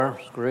are.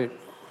 It's great.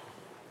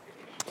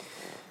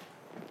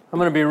 I'm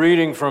going to be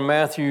reading from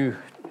Matthew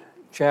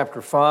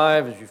chapter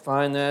 5. As you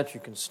find that, you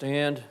can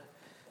stand.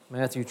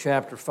 Matthew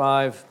chapter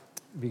 5,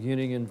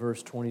 beginning in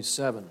verse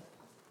 27.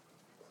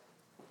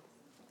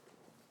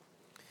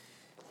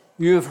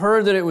 You have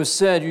heard that it was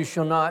said, you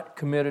shall not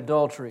commit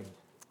adultery.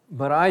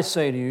 But I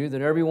say to you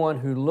that everyone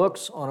who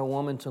looks on a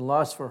woman to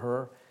lust for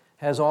her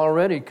has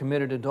already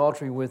committed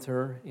adultery with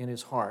her in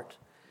his heart.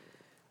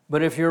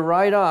 But if your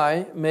right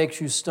eye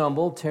makes you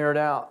stumble, tear it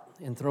out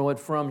and throw it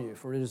from you.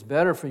 For it is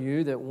better for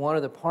you that one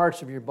of the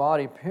parts of your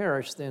body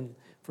perish than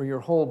for your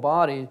whole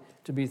body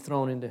to be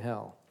thrown into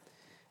hell.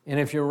 And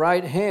if your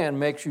right hand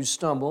makes you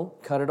stumble,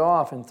 cut it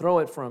off and throw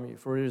it from you.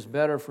 For it is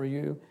better for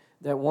you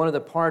that one of the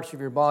parts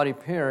of your body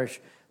perish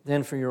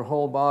than for your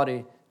whole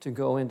body to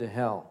go into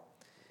hell.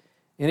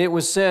 And it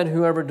was said,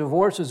 whoever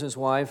divorces his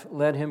wife,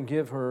 let him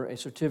give her a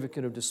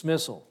certificate of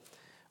dismissal.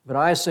 But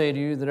I say to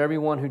you that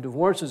everyone who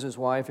divorces his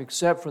wife,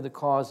 except for the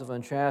cause of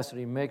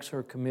unchastity, makes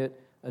her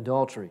commit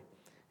adultery.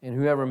 And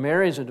whoever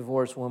marries a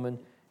divorced woman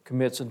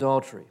commits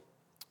adultery.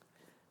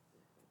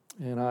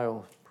 And I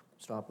will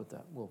stop with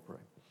that. We'll pray.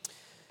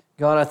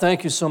 God, I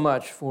thank you so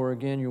much for,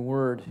 again, your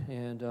word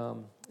and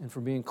for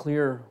being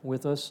clear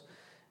with us.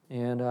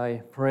 And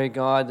I pray,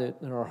 God,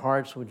 that our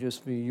hearts would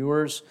just be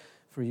yours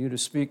for you to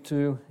speak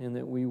to, and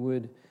that we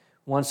would,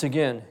 once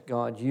again,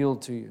 God,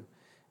 yield to you,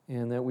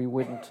 and that we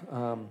wouldn't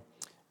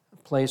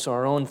place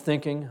our own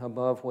thinking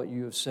above what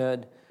you have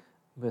said,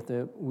 but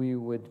that we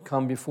would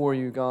come before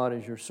you, God,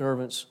 as your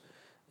servants,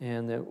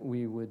 and that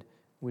we would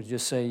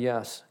just say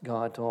yes,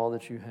 God, to all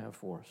that you have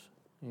for us.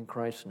 In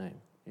Christ's name,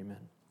 amen.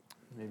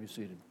 You may be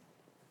seated.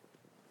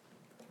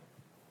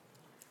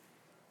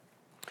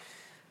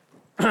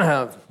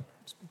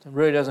 It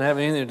really doesn't have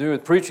anything to do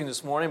with preaching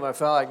this morning, but I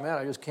felt like, man,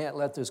 I just can't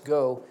let this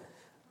go.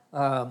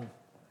 The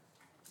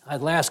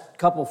last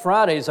couple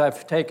Fridays,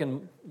 I've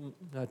taken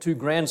two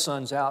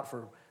grandsons out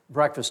for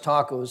breakfast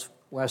tacos,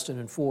 Weston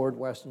and Ford.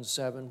 Weston's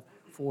 7,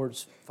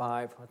 Ford's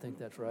 5. I think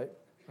that's right?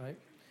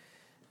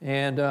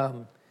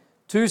 And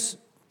 2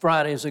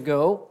 Fridays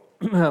ago,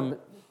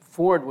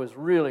 Ford was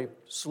really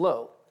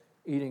slow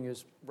eating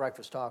his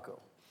breakfast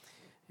taco.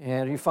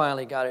 And he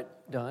finally got it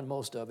done,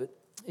 most of it.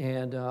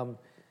 And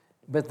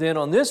but then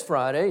on this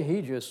Friday,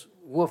 he just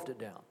wolfed it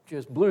down,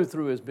 just blew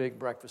through his big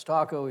breakfast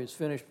taco. He's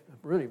finished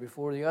really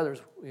before the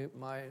others,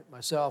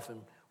 myself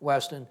and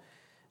Weston.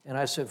 And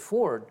I said,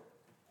 Ford,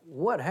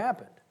 what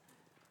happened?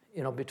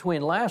 You know,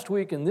 between last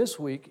week and this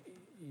week,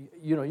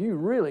 you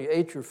really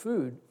ate your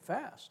food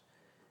fast.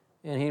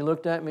 And he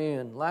looked at me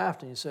and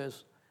laughed, and he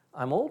says,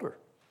 I'm older.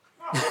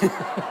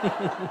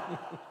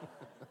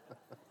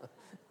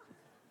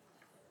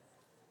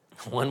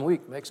 1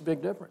 week makes a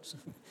big difference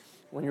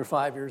when you're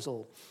 5 years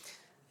old.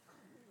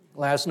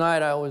 Last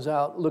night I was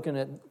out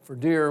looking for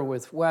deer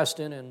with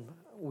Weston, and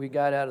we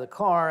got out of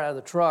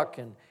the truck,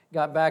 and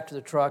got back to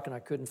the truck, and I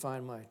couldn't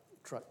find my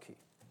truck key.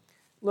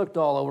 Looked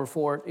all over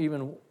for it,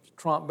 even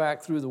tromped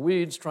back through the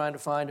weeds trying to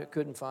find it,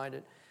 couldn't find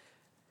it.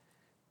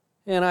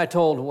 And I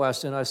told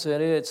Weston, I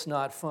said, it's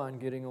not fun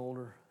getting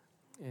older.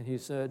 And he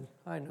said,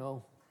 I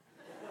know.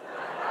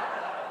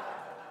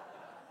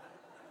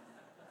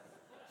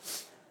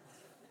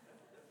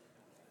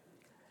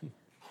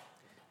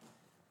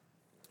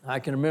 I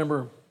can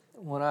remember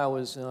when I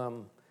was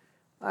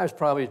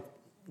probably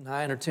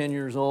 9 or 10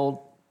 years old,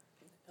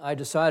 I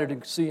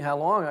decided to see how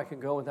long I could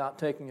go without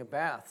taking a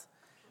bath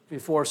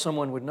before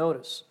someone would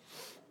notice.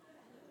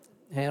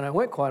 And I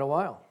went quite a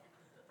while.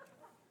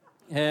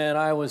 And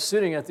I was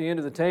sitting at the end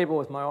of the table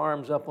with my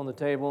arms up on the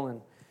table,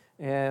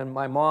 and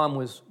my mom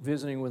was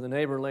visiting with a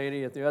neighbor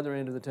lady at the other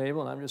end of the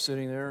table, and I'm just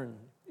sitting there and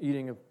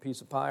eating a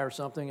piece of pie or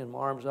something, and my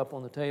arms up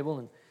on the table,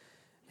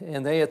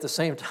 and they, at the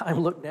same time,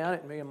 looked down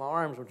at me, and my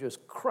arms were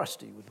just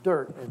crusty with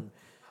dirt and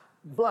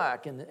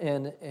black. And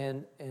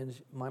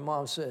my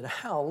mom said,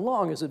 how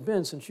long has it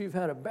been since you've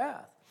had a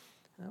bath?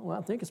 Well,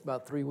 I think it's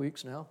about 3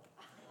 weeks now.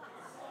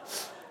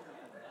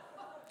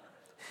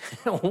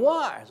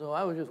 Why? So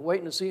I was just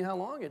waiting to see how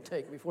long it'd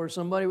take before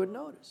somebody would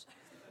notice.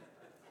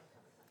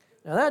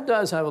 Now, that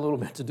does have a little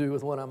bit to do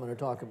with what I'm going to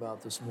talk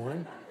about this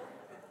morning.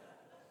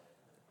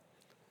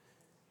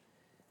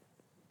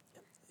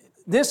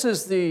 This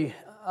is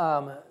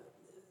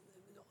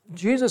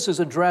Jesus is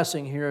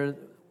addressing here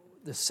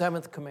the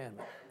 7th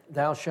commandment,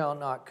 thou shalt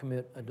not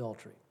commit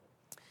adultery.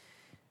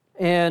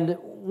 And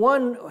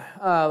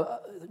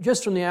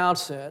just from the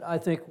outset, I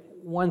think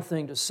one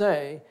thing to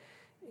say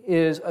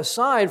is,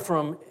 aside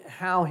from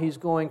how he's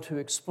going to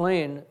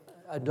explain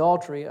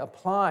adultery,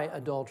 apply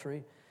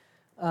adultery,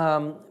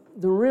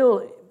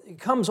 it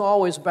comes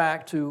always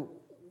back to,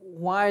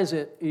 why is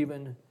it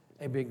even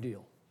a big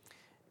deal?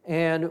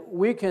 And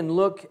we can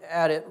look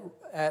at it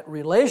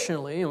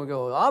relationally, and we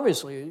go,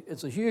 obviously,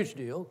 it's a huge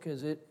deal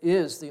because it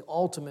is the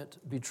ultimate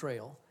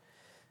betrayal.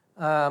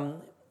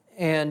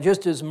 And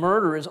just as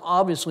murder is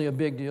obviously a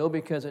big deal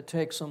because it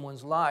takes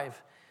someone's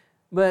life.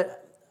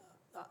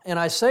 And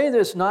I say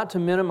this not to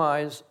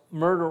minimize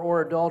murder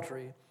or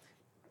adultery,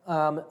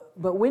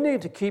 but we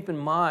need to keep in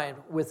mind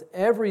with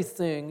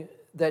everything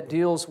that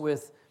deals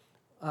with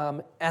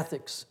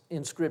ethics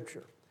in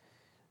Scripture,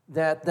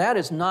 that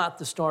is not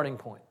the starting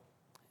point.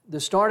 The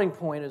starting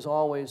point is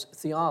always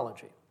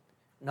theology,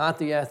 not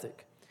the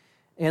ethic.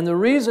 And the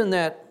reason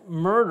that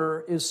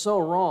murder is so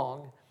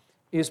wrong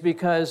is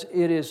because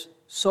it is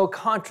so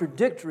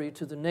contradictory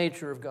to the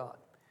nature of God,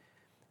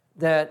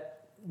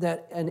 that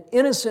an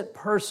innocent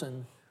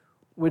person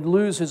would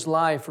lose his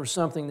life for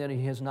something that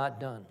he has not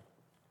done.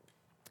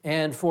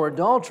 And for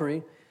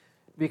adultery,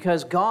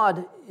 because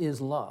God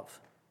is love.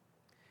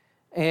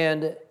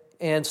 And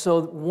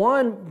so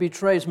one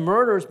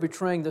murder is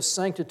betraying the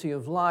sanctity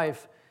of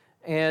life,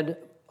 and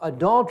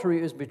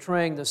adultery is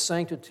betraying the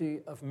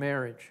sanctity of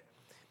marriage.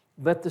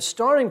 But the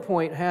starting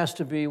point has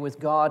to be with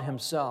God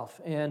Himself.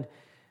 And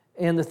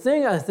the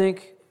thing I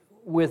think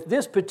with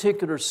this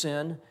particular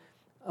sin,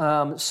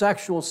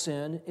 sexual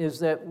sin, is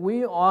that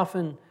we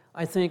often,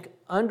 I think,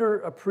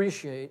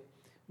 underappreciate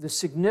the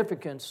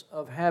significance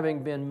of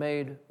having been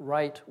made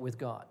right with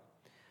God,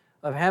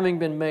 of having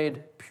been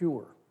made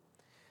pure,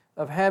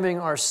 of having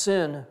our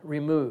sin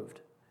removed,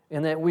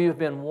 and that we have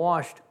been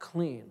washed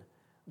clean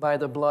by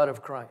the blood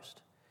of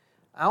Christ.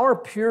 Our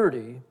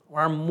purity,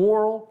 our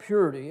moral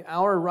purity,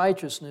 our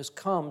righteousness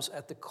comes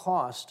at the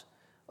cost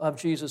of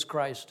Jesus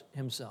Christ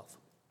Himself.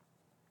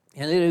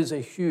 And it is a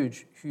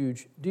huge,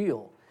 huge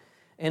deal.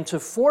 And to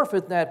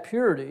forfeit that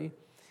purity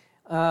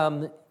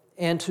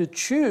and to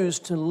choose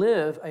to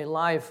live a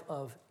life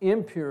of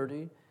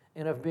impurity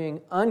and of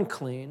being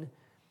unclean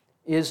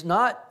is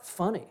not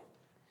funny.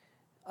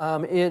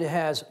 It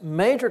has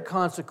major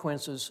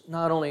consequences,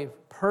 not only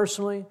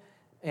personally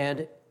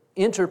and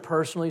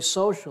interpersonally,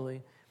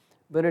 socially,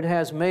 but it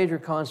has major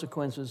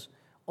consequences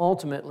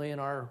ultimately in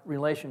our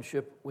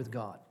relationship with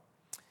God.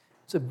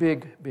 It's a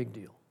big, big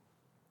deal.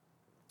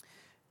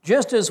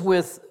 Just as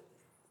with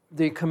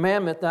the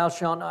commandment, thou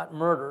shalt not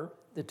murder,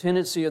 the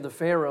tendency of the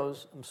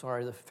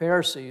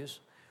Pharisees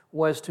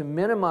was to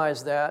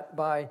minimize that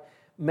by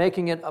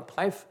making it a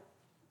life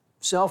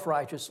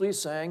self-righteously,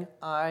 saying,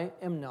 I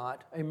am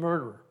not a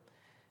murderer.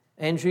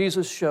 And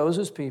Jesus shows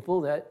His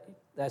people that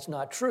that's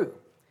not true,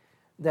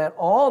 that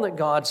all that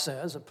God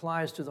says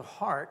applies to the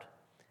heart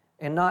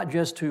and not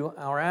just to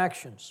our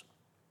actions.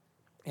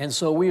 And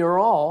so we are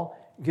all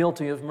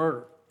guilty of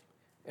murder.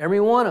 Every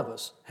one of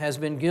us has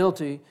been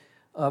guilty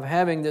of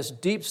having this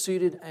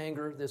deep-seated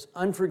anger, this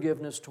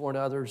unforgiveness toward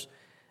others,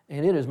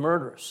 and it is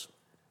murderous,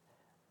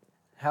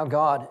 how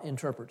God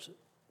interprets it.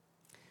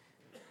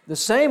 The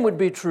same would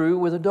be true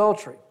with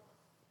adultery.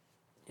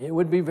 It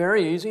would be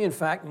very easy. In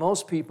fact,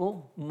 most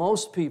people,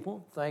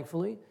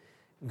 thankfully,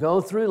 go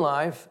through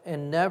life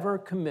and never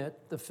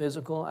commit the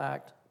physical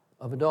act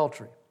of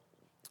adultery.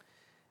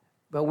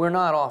 But we're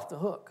not off the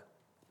hook.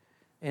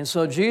 And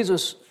so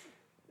Jesus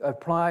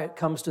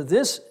comes to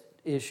this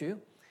issue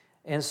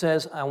and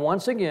says, I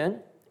once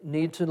again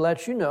need to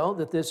let you know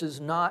that this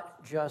is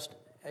not just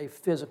a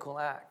physical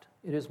act.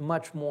 It is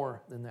much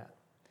more than that.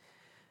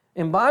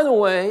 And by the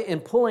way,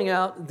 in pulling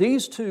out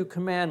these two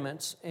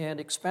commandments and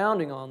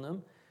expounding on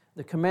them,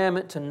 the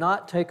commandment to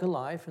not take a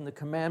life and the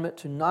commandment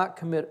to not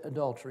commit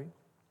adultery,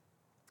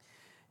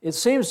 it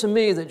seems to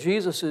me that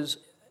Jesus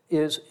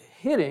is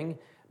hitting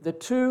the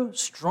two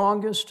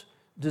strongest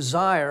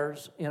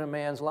desires in a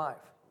man's life.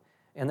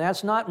 And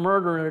that's not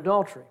murder and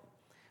adultery,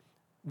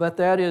 but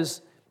that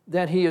is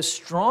that he is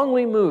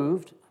strongly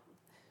moved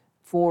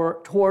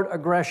toward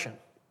aggression.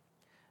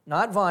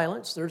 Not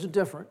violence, there's a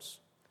difference,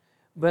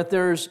 but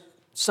there's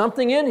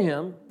something in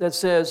him that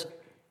says,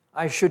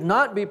 I should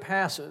not be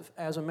passive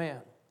as a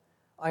man.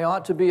 I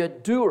ought to be a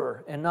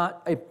doer and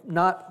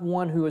not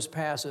one who is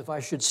passive. I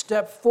should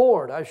step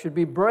forward. I should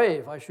be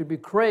brave. I should be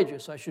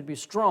courageous. I should be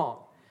strong.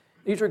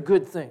 These are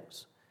good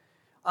things.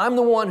 I'm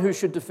the one who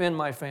should defend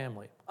my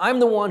family. I'm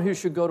the one who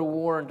should go to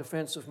war in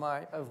defense of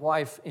my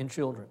wife and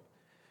children.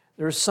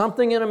 There's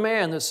something in a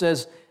man that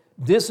says,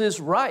 this is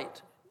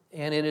right,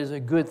 and it is a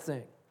good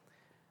thing.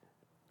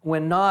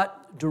 When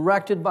not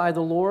directed by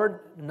the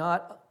Lord,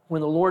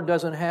 when the Lord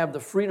doesn't have the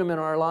freedom in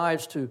our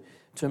lives to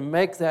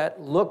make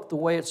that look the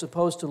way it's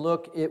supposed to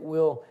look, it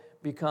will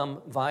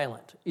become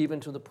violent, even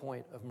to the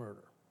point of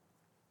murder.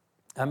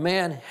 A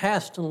man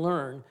has to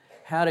learn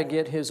how to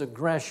get his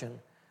aggression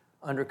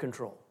under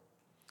control.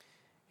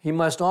 He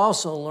must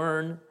also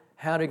learn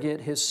how to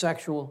get his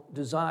sexual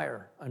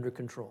desire under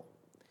control.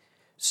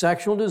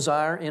 Sexual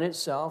desire in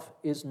itself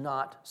is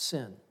not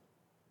sin.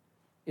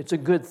 It's a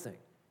good thing.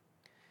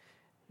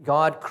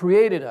 God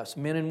created us,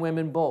 men and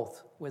women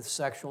both, with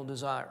sexual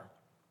desire.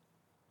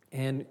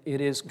 And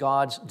it is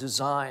God's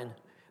design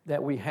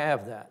that we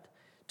have that.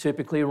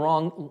 Typically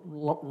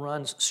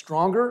runs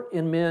stronger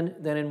in men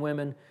than in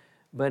women,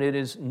 but it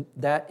is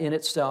that in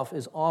itself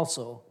is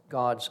also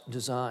God's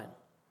design.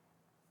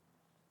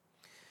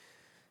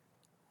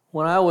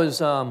 When I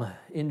was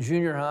in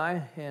junior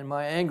high and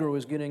my anger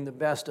was getting the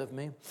best of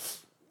me,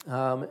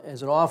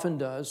 as it often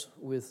does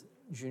with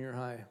junior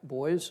high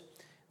boys,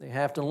 they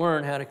have to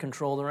learn how to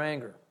control their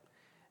anger.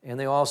 And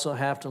they also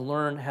have to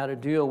learn how to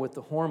deal with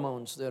the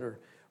hormones that are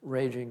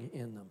raging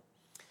in them.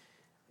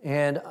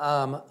 And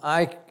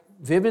I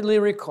vividly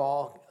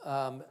recall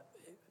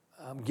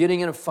getting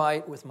in a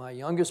fight with my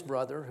youngest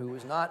brother who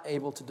was not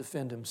able to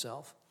defend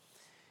himself.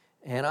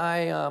 And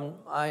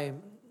I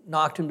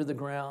knocked him to the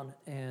ground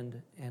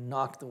and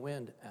knocked the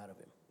wind out of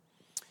him.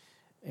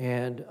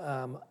 And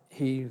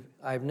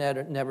I've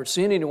never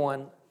seen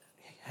anyone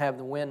have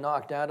the wind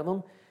knocked out of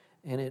them,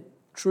 and it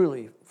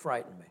truly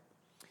frightened me.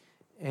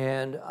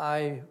 And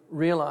I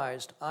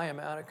realized I am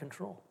out of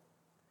control.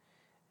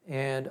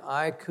 And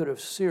I could have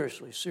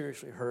seriously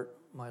hurt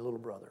my little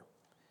brother.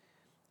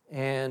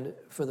 And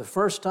for the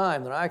first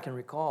time that I can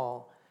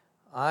recall,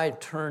 I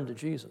turned to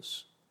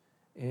Jesus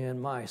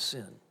in my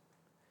sin.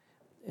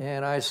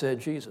 And I said,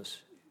 Jesus,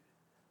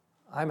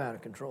 I'm out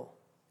of control.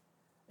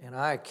 And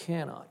I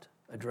cannot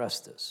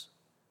address this.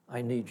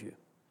 I need you.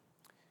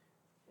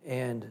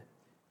 And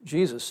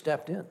Jesus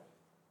stepped in.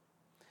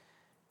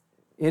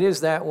 It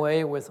is that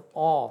way with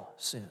all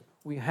sin.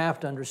 We have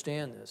to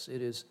understand this.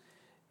 It is,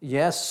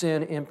 yes,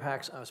 sin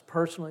impacts us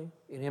personally.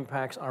 It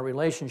impacts our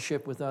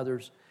relationship with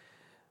others.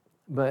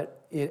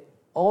 But it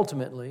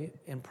ultimately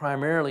and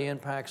primarily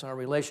impacts our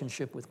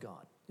relationship with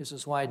God. This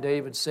is why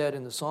David said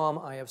in the Psalm,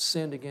 I have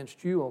sinned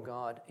against you, O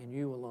God, and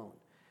you alone.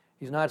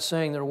 He's not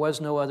saying there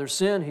was no other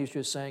sin. He's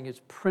just saying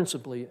it's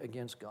principally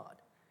against God.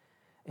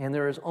 And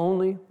there is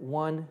only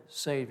one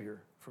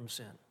Savior from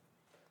sin,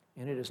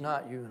 and it is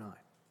not you and I.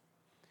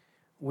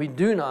 We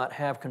do not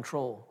have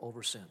control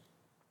over sin.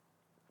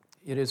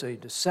 It is a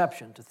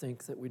deception to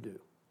think that we do.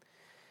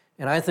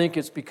 And I think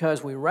it's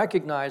because we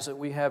recognize that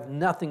we have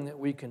nothing that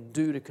we can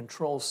do to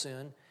control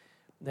sin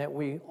that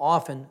we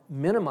often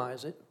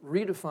minimize it,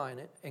 redefine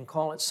it, and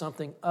call it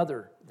something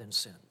other than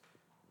sin.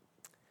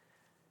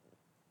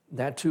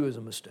 That too is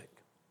a mistake.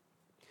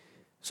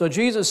 So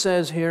Jesus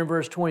says here in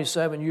verse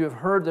 27, you have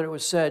heard that it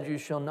was said, you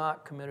shall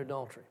not commit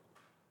adultery.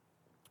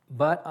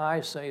 But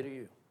I say to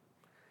you,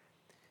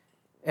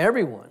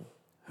 everyone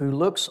who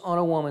looks on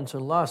a woman to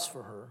lust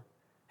for her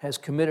has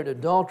committed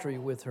adultery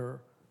with her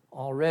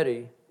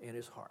already in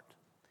his heart.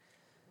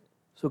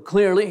 So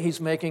clearly he's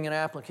making an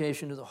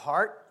application to the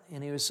heart,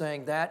 and he was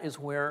saying that is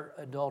where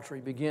adultery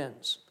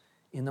begins,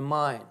 in the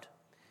mind.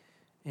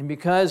 And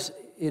because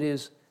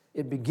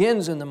it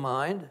begins in the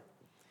mind,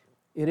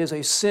 it is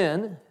a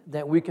sin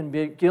that we can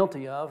be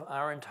guilty of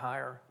our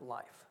entire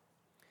life.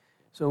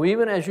 So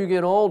even as you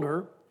get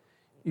older,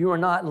 you are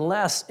not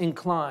less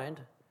inclined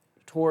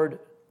toward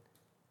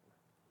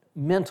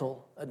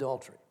mental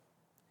adultery.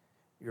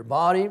 Your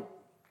body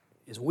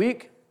is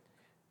weak.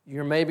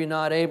 You're maybe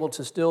not able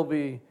to still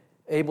be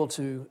able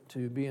to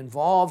be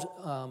involved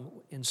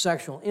in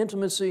sexual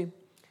intimacy,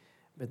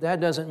 but that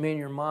doesn't mean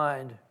your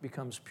mind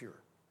becomes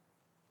pure.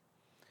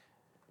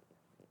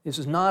 This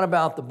is not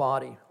about the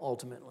body,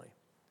 ultimately.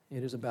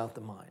 It is about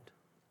the mind.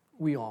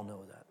 We all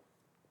know that.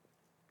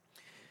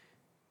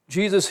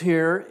 Jesus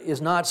here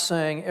is not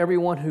saying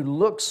everyone who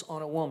looks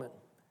on a woman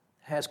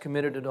has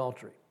committed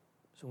adultery.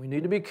 So we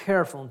need to be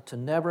careful to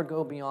never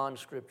go beyond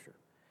Scripture.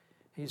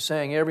 He's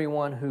saying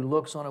everyone who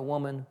looks on a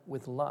woman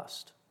with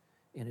lust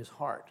in his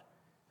heart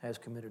has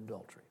committed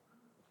adultery.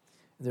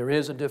 There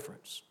is a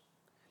difference.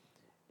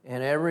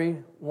 And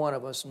every one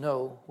of us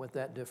know what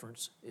that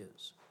difference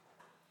is.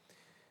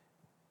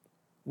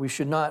 We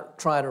should not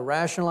try to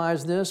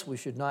rationalize this. We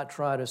should not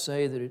try to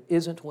say that it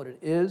isn't what it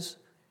is.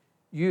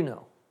 You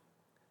know.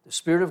 The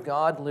Spirit of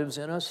God lives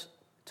in us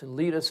to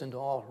lead us into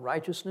all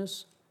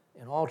righteousness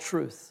and all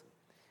truth.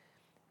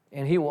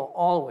 And He will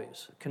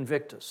always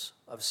convict us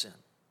of sin.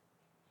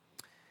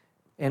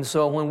 And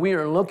so when we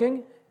are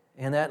looking,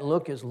 and that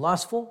look is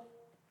lustful,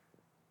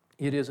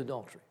 it is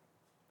adultery.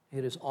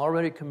 It has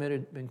already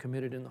been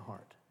committed in the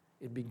heart.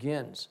 It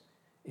begins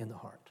in the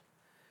heart.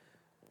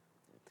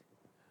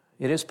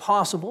 It is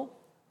possible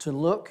to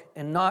look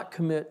and not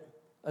commit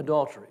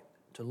adultery,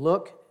 to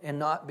look and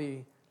not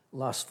be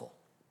lustful.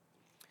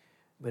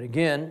 But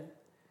again,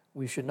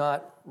 we should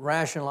not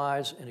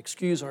rationalize and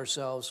excuse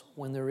ourselves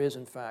when there is,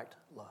 in fact,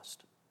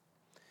 lust.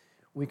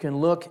 We can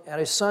look at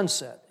a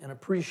sunset and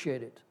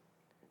appreciate it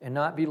and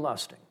not be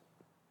lusting.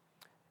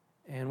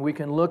 And we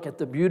can look at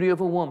the beauty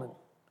of a woman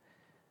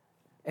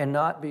and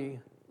not be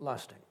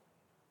lusting.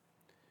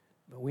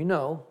 But we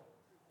know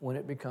when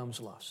it becomes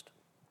lust.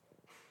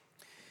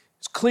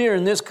 It's clear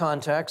in this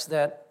context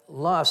that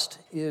lust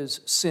is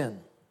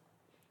sin.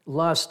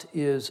 Lust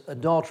is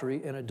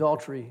adultery, and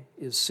adultery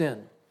is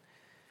sin.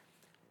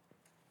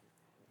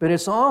 But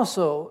it's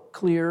also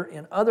clear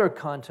in other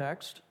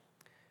contexts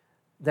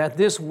that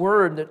this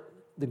word, that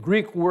the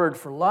Greek word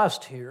for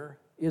lust here,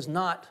 is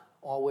not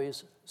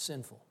always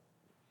sinful.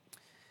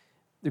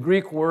 The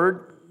Greek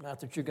word, not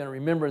that you're going to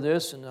remember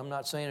this, and I'm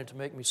not saying it to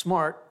make me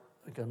smart,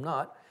 because I'm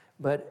not,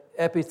 but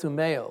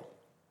epithumeo.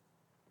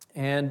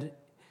 And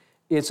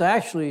it's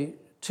actually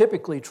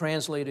typically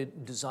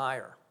translated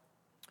desire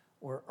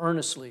or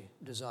earnestly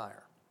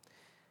desire.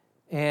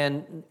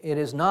 And it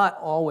is not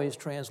always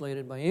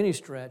translated by any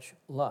stretch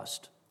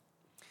lust.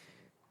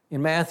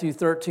 In Matthew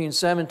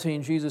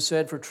 13:17, Jesus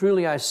said, "For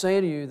truly I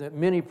say to you that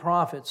many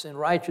prophets and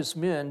righteous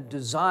men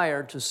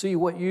desired to see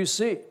what you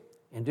see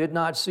and did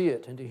not see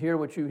it, and to hear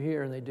what you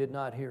hear and they did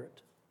not hear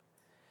it."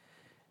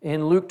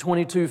 In Luke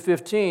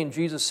 22:15,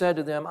 Jesus said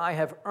to them, I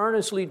have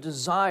earnestly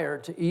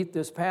desired to eat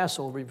this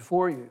Passover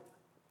before you,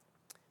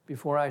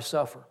 before I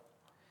suffer.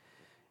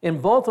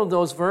 In both of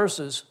those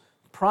verses,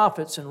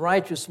 prophets and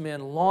righteous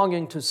men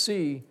longing to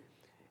see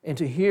and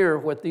to hear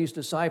what these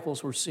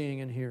disciples were seeing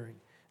and hearing.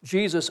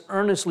 Jesus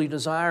earnestly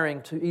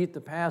desiring to eat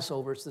the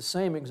Passover, it's the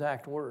same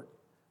exact word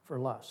for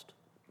lust.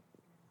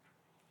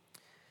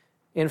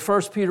 In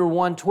 1 Peter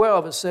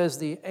 1:12, it says,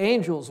 the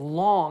angels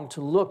long to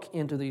look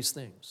into these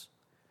things.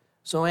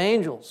 So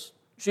angels,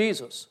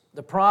 Jesus,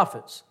 the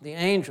prophets, the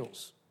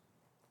angels.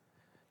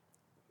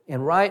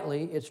 And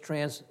rightly, it's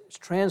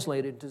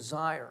translated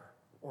desire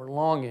or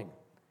longing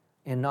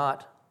and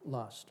not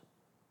lust.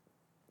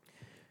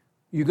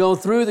 You go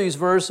through these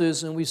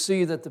verses and we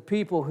see that the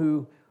people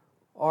who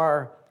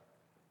are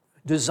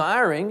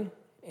desiring,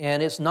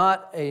 and it's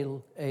not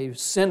a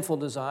sinful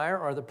desire,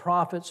 are the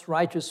prophets,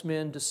 righteous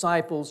men,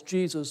 disciples,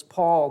 Jesus,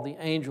 Paul, the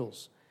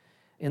angels.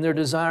 And they're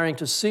desiring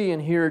to see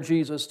and hear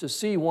Jesus, to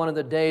see one of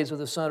the days of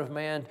the Son of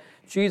Man,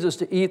 Jesus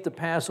to eat the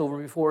Passover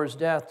before his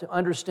death, to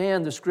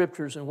understand the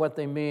Scriptures and what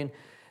they mean,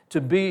 to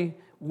be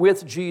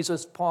with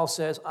Jesus. Paul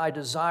says, I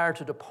desire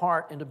to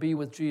depart and to be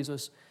with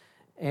Jesus,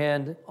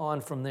 and on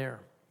from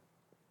there.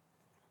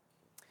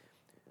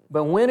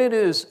 But when it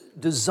is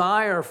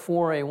desire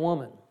for a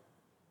woman,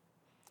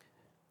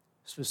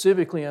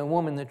 specifically a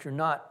woman that you're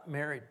not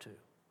married to,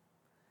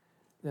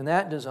 then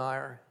that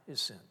desire is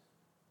sin,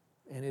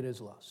 and it is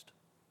lust.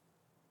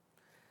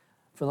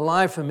 For the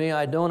life of me,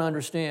 I don't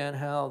understand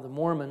how the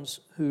Mormons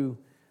who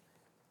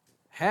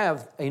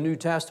have a New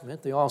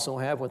Testament, they also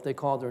have what they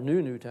call their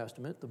New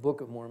Testament, the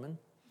Book of Mormon,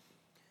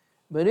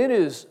 but it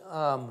is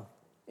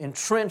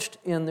entrenched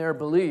in their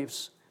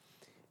beliefs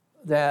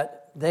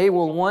that they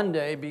will one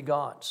day be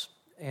gods,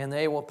 and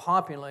they will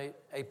populate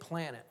a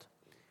planet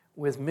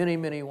with many,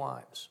 many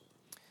wives.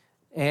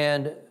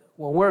 And,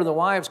 well, where do the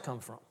wives come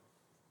from?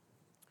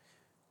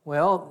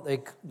 Well,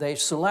 they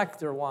select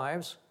their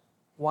wives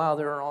while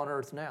they're on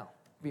earth now,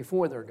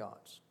 before they're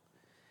gods.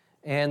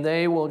 And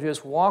they will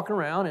just walk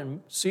around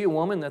and see a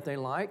woman that they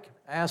like,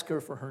 ask her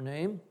for her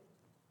name,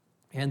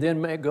 and then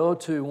may go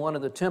to one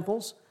of the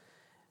temples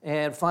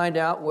and find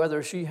out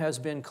whether she has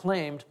been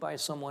claimed by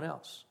someone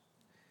else.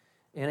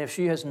 And if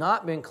she has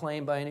not been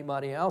claimed by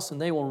anybody else, then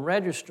they will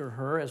register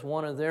her as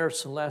one of their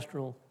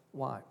celestial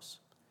wives.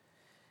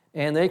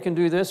 And they can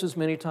do this as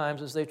many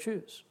times as they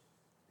choose.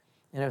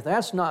 And if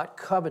that's not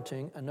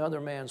coveting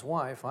another man's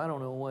wife, I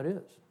don't know what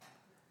is.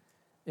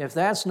 If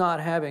that's not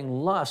having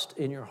lust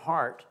in your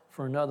heart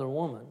for another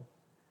woman,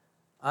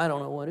 I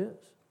don't know what is.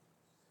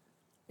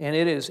 And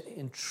it is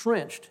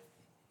entrenched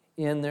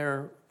in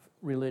their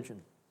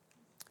religion.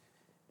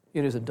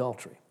 It is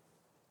adultery.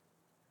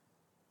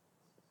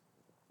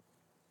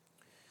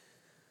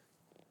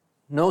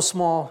 No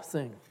small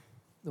thing.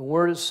 The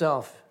word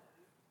itself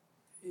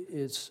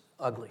is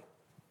ugly.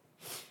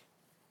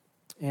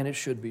 And it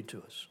should be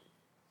to us.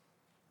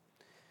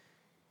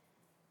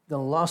 The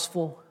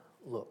lustful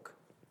look.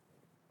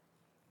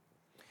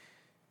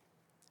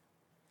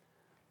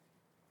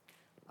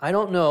 I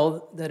don't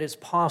know that it's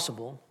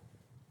possible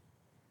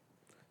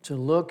to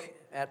look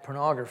at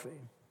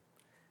pornography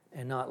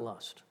and not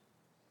lust.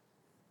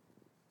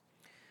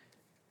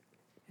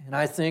 And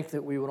I think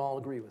that we would all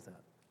agree with that.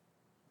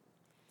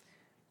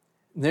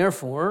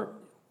 Therefore,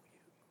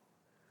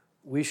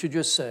 we should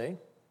just say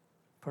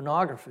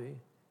pornography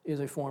is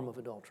a form of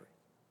adultery.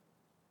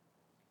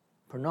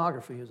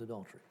 Pornography is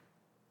adultery.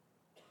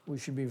 We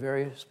should be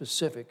very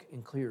specific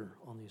and clear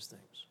on these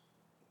things.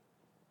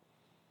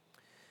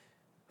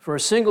 For a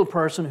single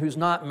person who's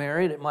not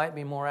married, it might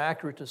be more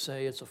accurate to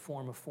say it's a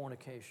form of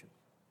fornication.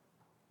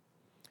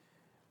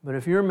 But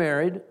if you're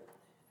married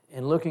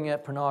and looking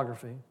at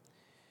pornography,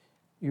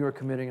 you are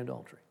committing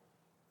adultery.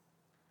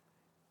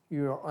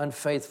 You are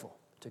unfaithful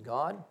to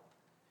God.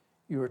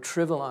 You are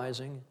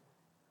trivializing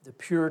the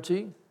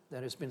purity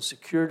that has been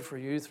secured for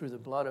you through the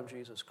blood of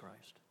Jesus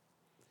Christ.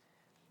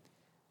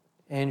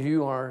 And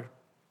you are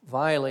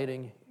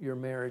violating your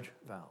marriage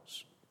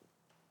vows.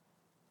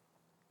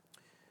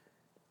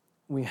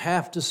 We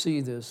have to see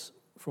this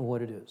for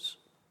what it is.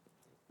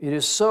 It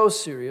is so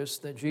serious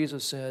that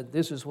Jesus said,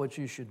 this is what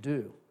you should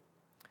do.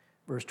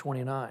 Verse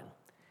 29,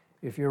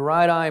 if your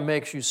right eye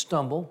makes you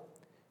stumble,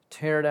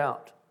 tear it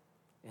out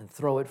and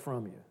throw it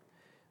from you.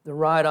 The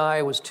right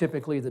eye was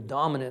typically the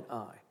dominant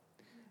eye.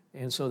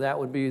 And so that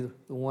would be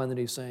the one that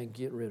he's saying,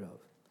 get rid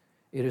of.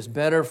 It is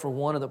better for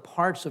one of the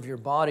parts of your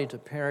body to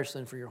perish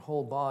than for your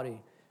whole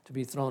body to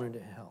be thrown into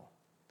hell.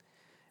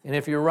 And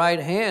if your right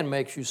hand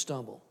makes you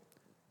stumble,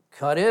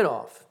 cut it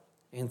off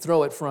and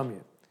throw it from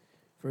you.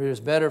 For it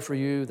is better for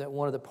you that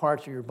one of the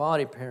parts of your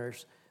body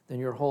perish than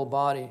your whole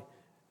body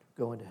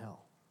go into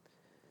hell.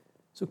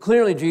 So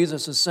clearly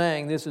Jesus is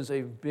saying this is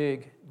a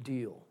big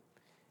deal.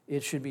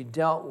 It should be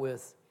dealt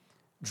with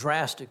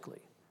drastically,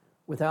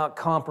 without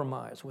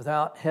compromise,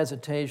 without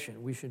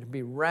hesitation. We should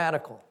be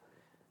radical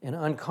and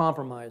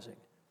uncompromising,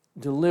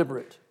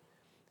 deliberate,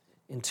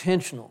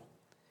 intentional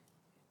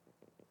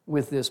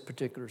with this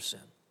particular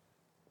sin.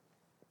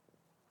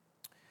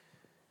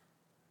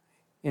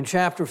 In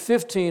chapter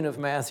 15 of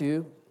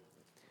Matthew,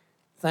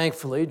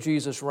 thankfully,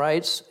 Jesus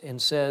writes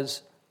and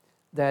says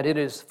that it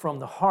is from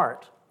the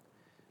heart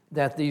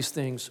that these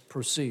things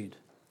proceed.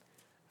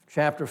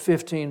 Chapter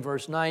 15,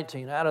 verse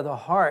 19, out of the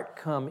heart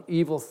come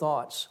evil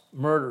thoughts,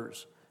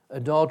 murders,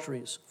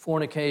 adulteries,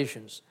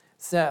 fornications,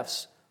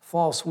 thefts,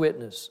 false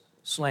witness,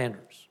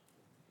 slanders.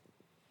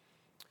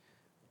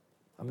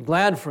 I'm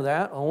glad for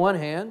that, on one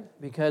hand,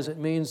 because it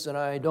means that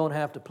I don't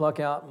have to pluck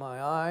out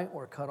my eye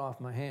or cut off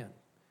my hand,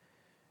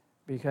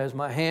 because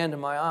my hand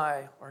and my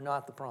eye are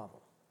not the problem.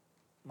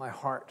 My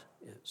heart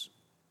is.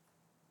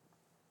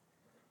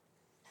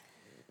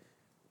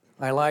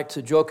 I like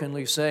to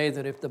jokingly say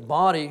that if the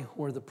body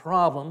were the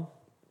problem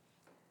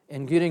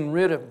and getting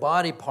rid of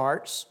body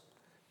parts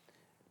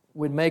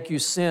would make you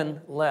sin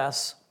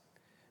less,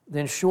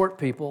 then short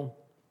people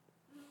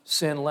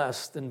sin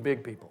less than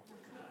big people.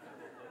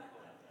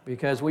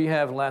 Because we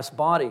have less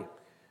body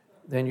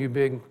than you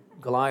big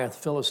Goliath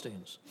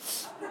Philistines.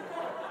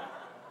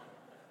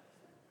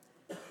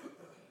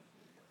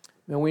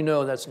 And we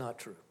know that's not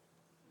true.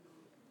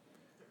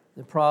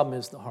 The problem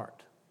is the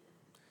heart.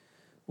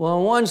 Well,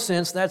 in one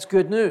sense, that's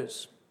good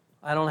news.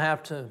 I don't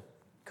have to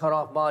cut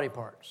off body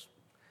parts.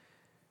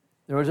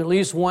 There was at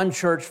least one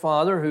church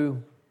father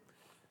who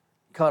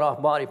cut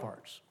off body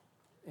parts,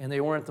 and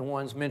they weren't the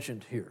ones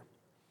mentioned here,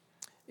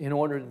 in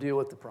order to deal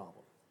with the problem.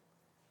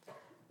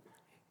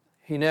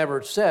 He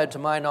never said, to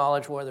my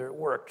knowledge, whether it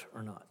worked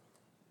or not.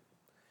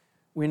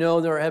 We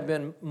know there have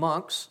been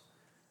monks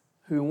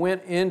who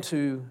went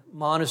into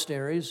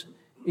monasteries,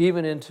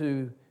 even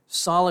into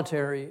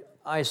solitary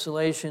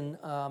isolation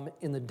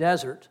in the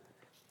desert,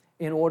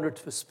 in order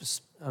to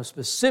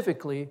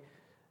specifically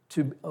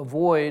to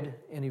avoid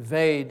and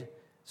evade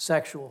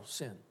sexual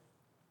sin,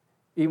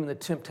 even the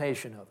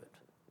temptation of it.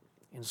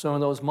 And some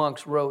of those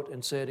monks wrote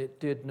and said it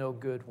did no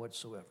good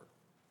whatsoever,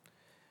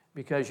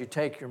 because you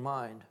take your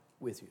mind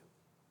with you.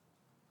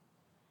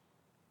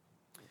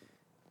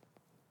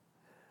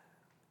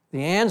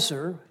 The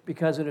answer,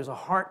 because it is a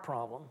heart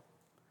problem,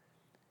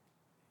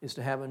 is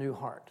to have a new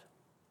heart.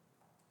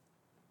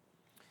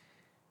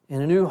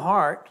 And a new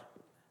heart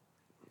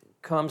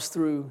comes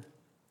through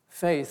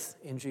faith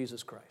in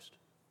Jesus Christ.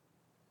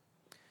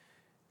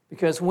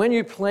 Because when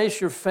you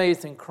place your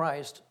faith in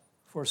Christ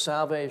for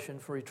salvation,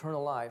 for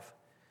eternal life,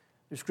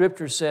 the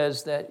Scripture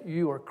says that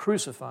you are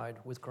crucified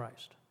with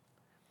Christ.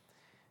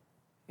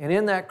 And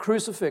in that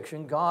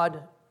crucifixion,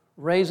 God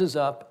raises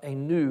up a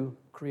new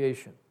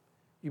creation.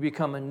 You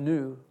become a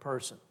new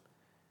person,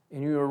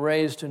 and you are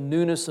raised to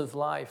newness of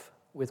life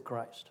with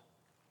Christ.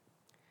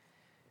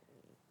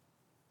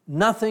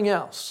 Nothing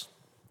else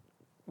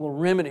will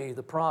remedy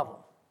the problem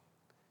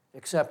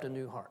except a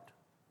new heart.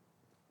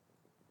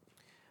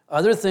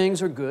 Other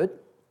things are good,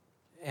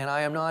 and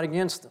I am not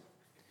against them.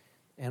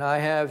 And I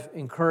have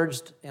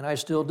encouraged, and I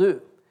still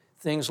do,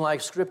 things like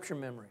Scripture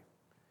memory.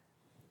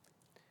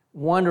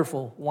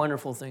 Wonderful,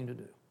 wonderful thing to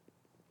do.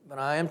 But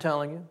I am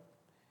telling you,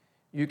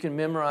 you can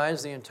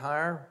memorize the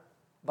entire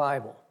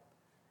Bible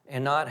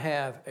and not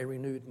have a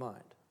renewed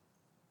mind.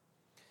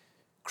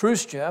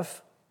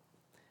 Khrushchev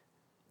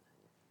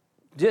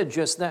did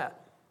just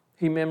that.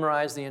 He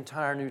memorized the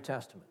entire New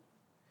Testament.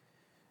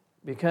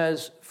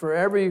 Because for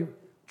every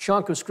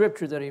chunk of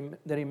Scripture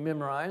that he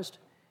memorized,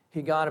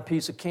 he got a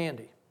piece of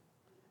candy.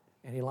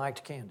 And he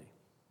liked candy.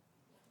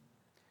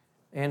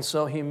 And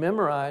so he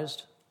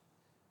memorized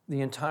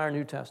the entire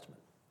New Testament.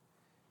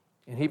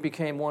 And he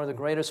became one of the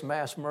greatest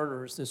mass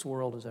murderers this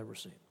world has ever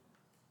seen.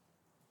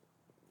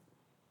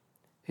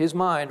 His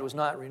mind was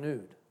not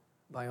renewed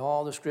by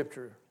all the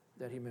Scripture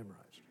that he memorized.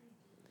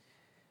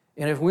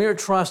 And if we are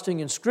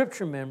trusting in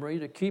Scripture memory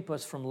to keep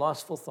us from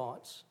lustful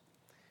thoughts,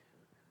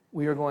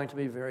 we are going to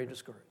be very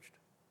discouraged.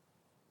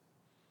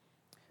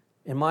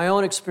 In my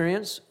own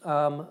experience,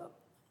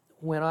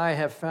 when I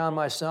have found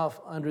myself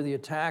under the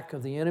attack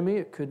of the enemy,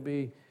 it could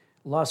be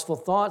lustful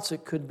thoughts,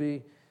 it could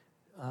be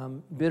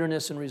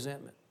bitterness and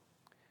resentment,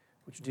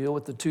 which deal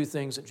with the two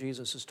things that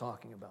Jesus is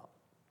talking about.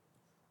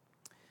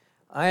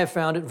 I have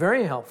found it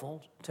very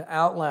helpful to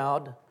out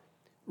loud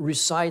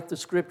recite the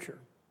Scripture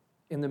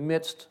in the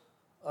midst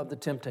of the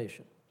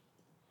temptation.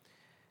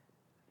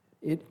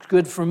 It's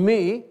good for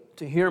me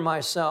to hear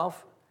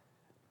myself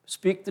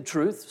speak the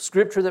truth,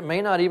 Scripture that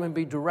may not even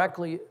be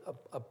directly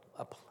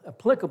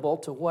applicable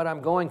to what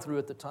I'm going through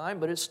at the time,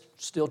 but it's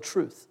still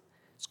truth.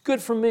 It's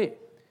good for me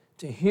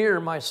to hear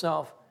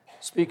myself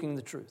speaking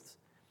the truth.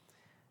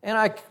 And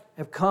I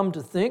have come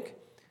to think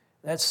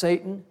that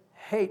Satan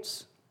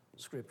hates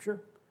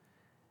Scripture.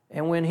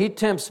 And when he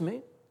tempts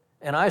me,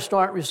 and I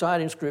start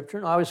reciting Scripture,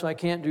 and obviously I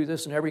can't do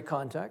this in every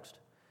context.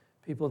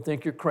 People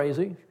think you're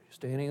crazy. You're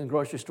standing in the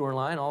grocery store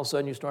line, all of a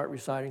sudden you start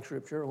reciting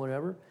Scripture or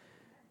whatever.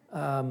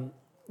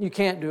 You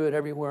can't do it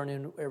everywhere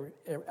and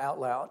out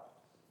loud.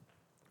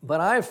 But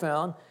I have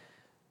found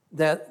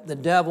that the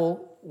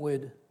devil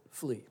would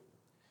flee.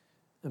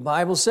 The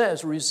Bible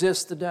says,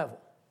 resist the devil.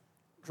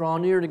 Draw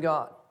near to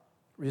God.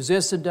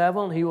 Resist the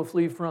devil and he will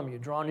flee from you.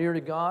 Draw near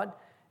to God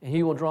and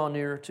he will draw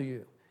near to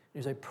you.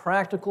 There's a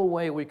practical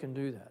way we can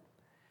do that.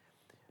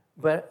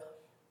 But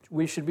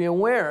we should be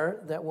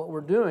aware that what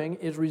we're doing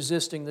is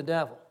resisting the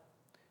devil.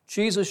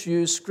 Jesus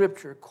used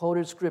Scripture,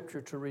 quoted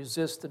Scripture, to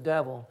resist the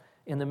devil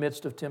in the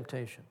midst of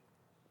temptation.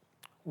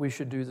 We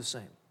should do the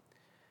same.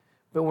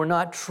 But we're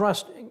not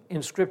trusting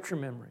in Scripture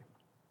memory.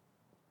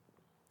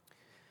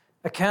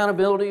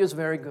 Accountability is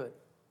very good.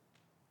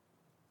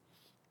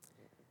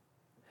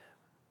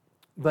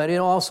 But it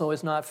also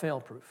is not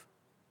fail-proof.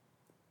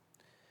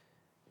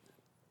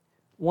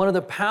 One of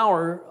the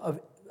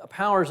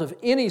powers of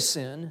any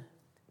sin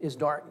is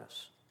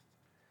darkness.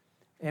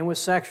 And with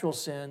sexual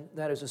sin,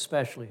 that is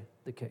especially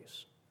the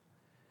case.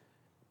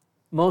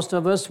 Most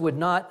of us would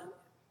not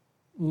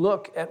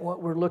look at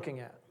what we're looking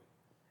at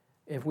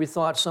if we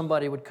thought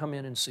somebody would come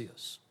in and see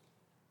us.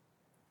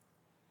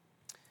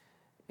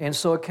 And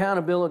so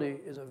accountability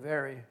is a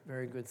very,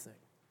 very good thing.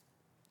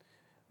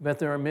 But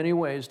there are many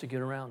ways to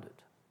get around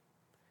it.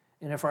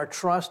 And if our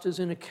trust is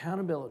in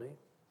accountability,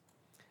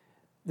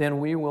 then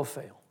we will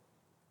fail.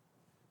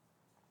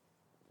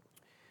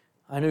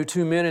 I knew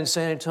two men in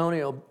San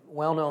Antonio,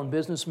 well-known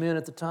businessmen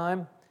at the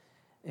time,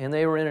 and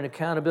they were in an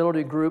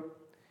accountability group,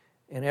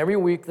 and every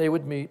week they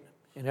would meet,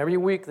 and every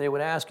week they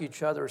would ask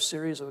each other a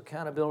series of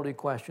accountability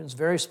questions,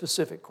 very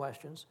specific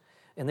questions,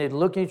 and they'd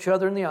look each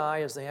other in the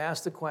eye as they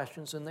asked the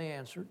questions and they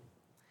answered.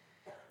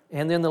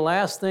 And then the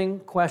last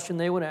question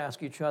they would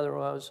ask each other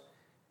was,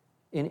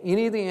 in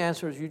any of the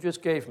answers you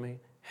just gave me,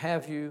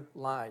 have you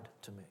lied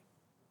to me?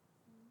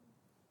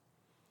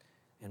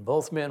 And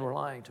both men were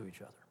lying to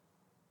each other.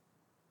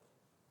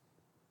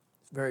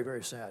 It's a very,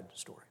 very sad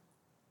story.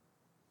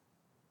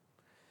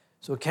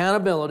 So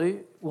accountability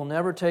will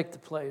never take the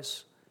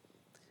place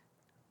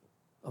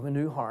of a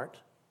new heart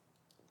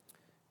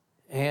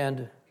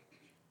and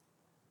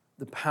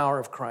the power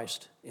of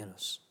Christ in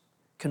us.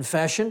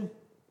 Confession,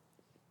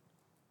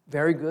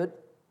 very good.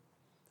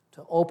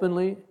 To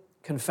openly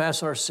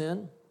confess our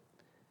sin,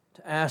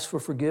 to ask for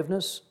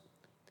forgiveness,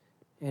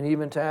 and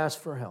even to ask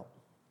for help.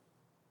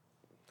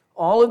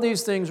 All of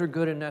these things are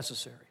good and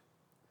necessary.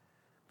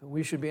 But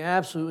we should be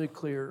absolutely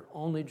clear,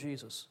 only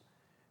Jesus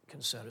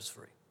can set us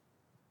free.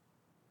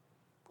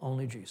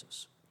 Only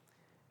Jesus.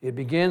 It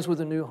begins with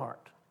a new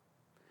heart.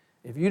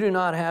 If you do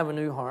not have a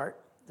new heart,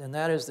 then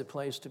that is the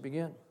place to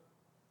begin.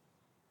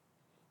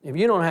 If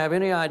you don't have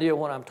any idea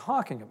what I'm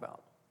talking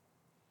about,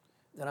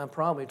 then I'm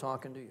probably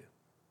talking to you.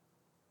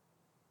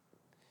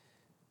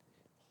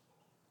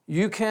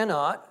 You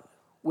cannot,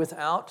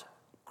 without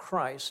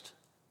Christ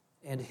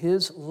and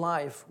His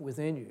life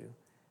within you,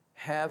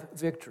 have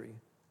victory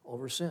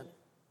over sin.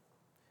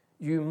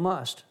 You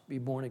must be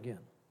born again.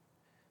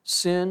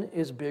 Sin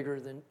is bigger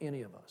than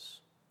any of us.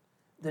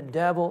 The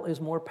devil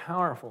is more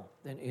powerful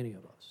than any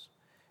of us.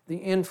 The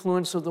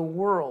influence of the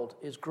world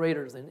is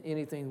greater than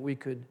anything we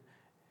could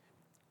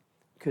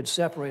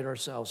separate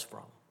ourselves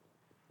from.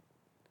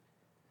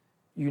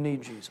 You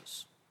need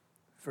Jesus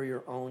for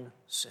your own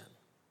sin.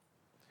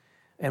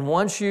 And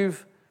once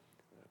you've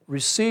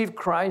received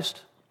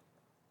Christ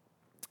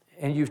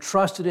and you've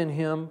trusted in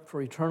Him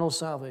for eternal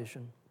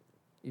salvation,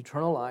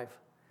 eternal life,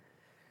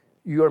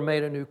 you are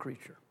made a new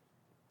creature.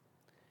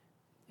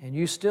 And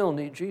you still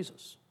need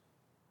Jesus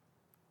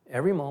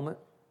every moment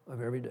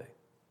of every day.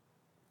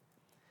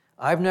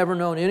 I've never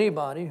known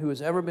anybody who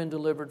has ever been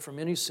delivered from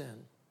any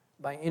sin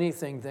by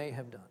anything they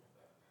have done.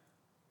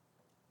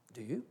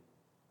 Do you?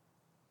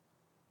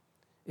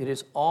 It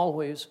has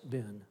always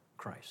been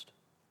Christ.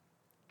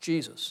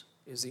 Jesus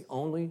is the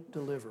only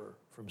deliverer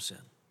from sin.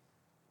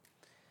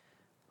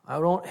 I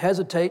don't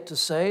hesitate to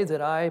say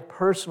that I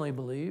personally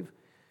believe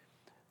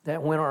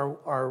that when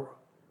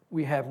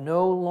we have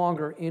no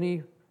longer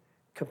any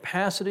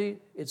capacity,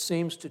 it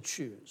seems, to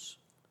choose,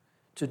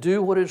 to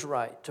do what is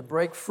right, to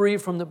break free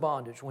from the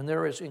bondage, when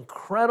there is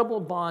incredible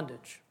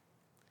bondage,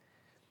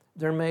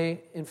 there may,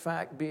 in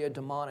fact, be a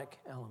demonic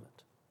element.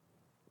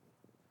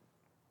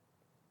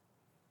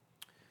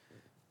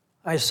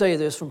 I say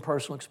this from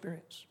personal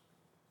experience,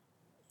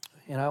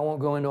 and I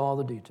won't go into all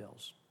the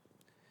details.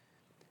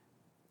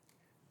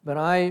 But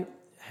I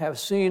have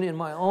seen in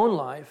my own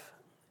life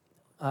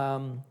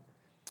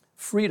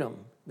freedom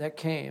that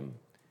came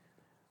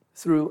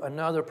through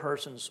another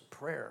person's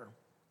prayer.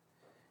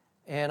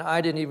 And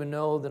I didn't even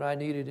know that I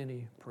needed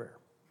any prayer.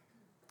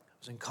 I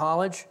was in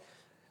college.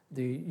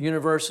 The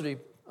university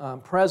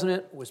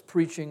president was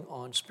preaching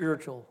on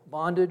spiritual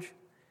bondage.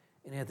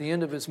 And at the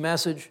end of his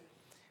message,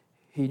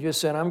 he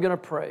just said, I'm going to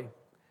pray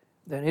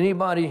that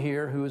anybody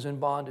here who is in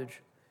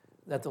bondage,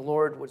 that the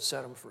Lord would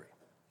set them free.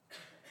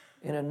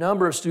 And a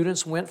number of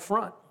students went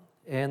front,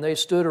 and they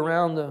stood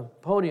around the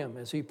podium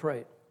as he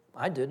prayed.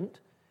 I didn't,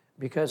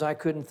 because I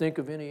couldn't think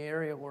of any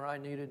area where I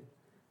needed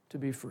to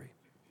be free.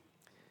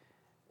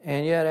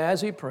 And yet,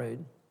 as he prayed,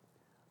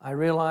 I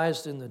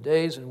realized in the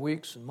days and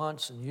weeks and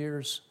months and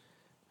years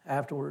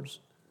afterwards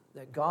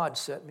that God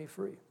set me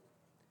free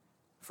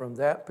from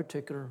that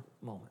particular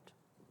moment.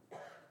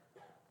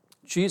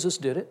 Jesus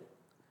did it,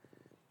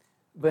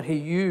 but He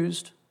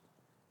used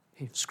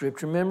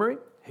Scripture memory,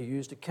 He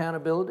used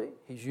accountability,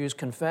 He's used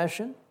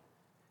confession,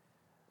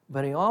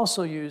 but He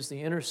also used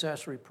the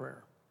intercessory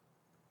prayer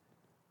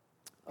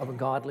of a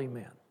godly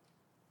man.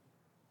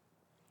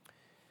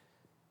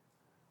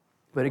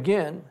 But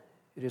again,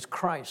 it is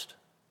Christ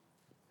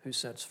who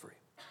sets free.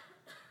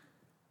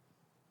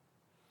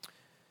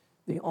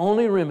 The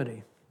only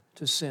remedy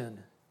to sin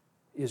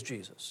is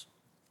Jesus.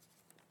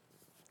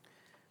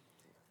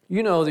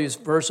 You know these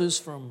verses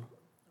from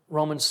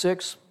Romans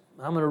 6.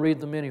 I'm going to read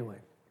them anyway.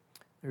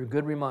 They're a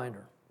good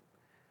reminder.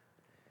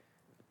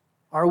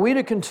 Are we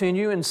to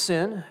continue in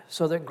sin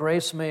so that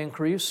grace may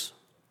increase?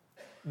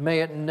 May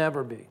it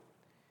never be.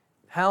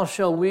 How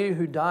shall we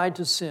who died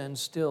to sin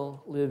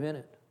still live in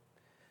it?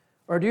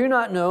 Or do you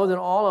not know that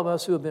all of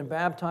us who have been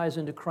baptized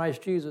into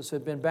Christ Jesus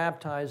have been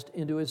baptized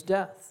into his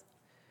death?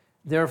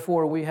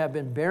 Therefore, we have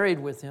been buried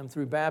with him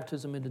through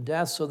baptism into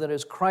death, so that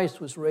as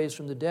Christ was raised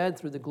from the dead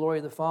through the glory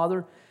of the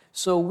Father,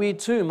 so we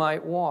too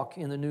might walk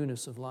in the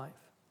newness of life.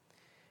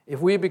 If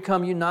we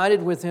become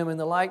united with him in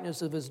the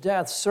likeness of his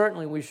death,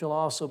 certainly we shall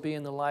also be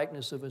in the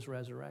likeness of his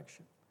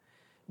resurrection.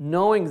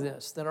 Knowing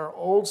this, that our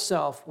old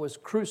self was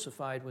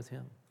crucified with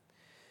him.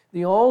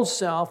 The old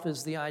self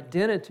is the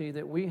identity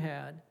that we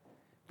had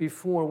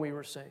before we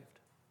were saved.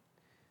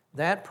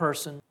 That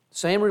person,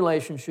 same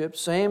relationship,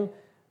 same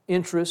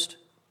interest,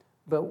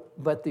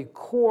 but the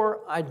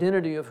core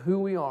identity of who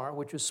we are,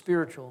 which is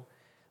spiritual,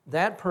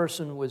 that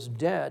person was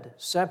dead,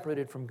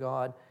 separated from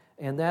God,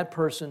 and that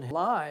person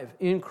alive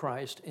in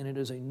Christ, and it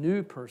is a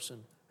new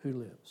person who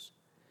lives.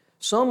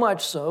 So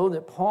much so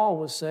that Paul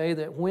will say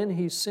that when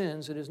he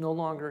sins, it is no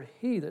longer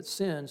he that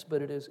sins,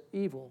 but it is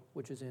evil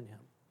which is in him.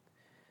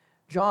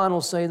 John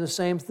will say the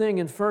same thing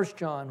in 1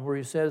 John, where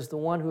he says, the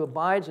one who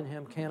abides in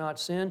him cannot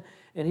sin,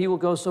 and he will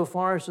go so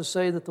far as to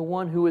say that the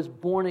one who is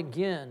born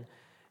again,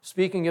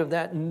 speaking of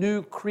that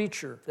new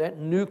creature, that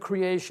new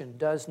creation,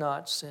 does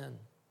not sin.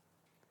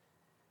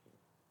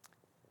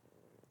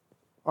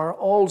 Our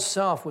old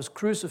self was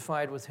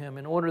crucified with him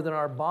in order that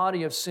our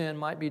body of sin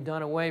might be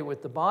done away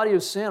with. The body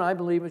of sin, I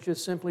believe, is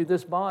just simply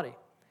this body,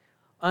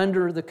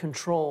 under the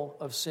control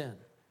of sin.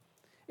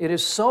 It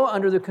is so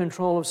under the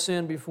control of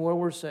sin before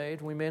we're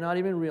saved, we may not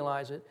even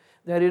realize it,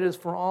 that it is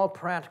for all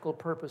practical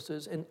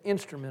purposes an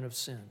instrument of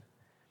sin,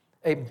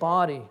 a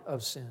body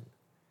of sin.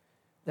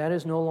 That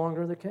is no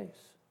longer the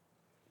case.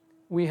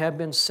 We have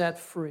been set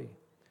free.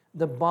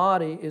 The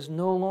body is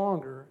no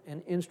longer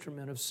an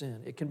instrument of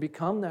sin. It can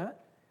become that,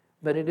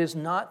 but it is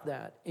not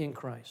that in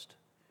Christ,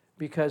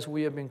 because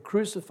we have been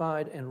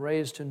crucified and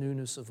raised to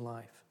newness of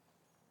life.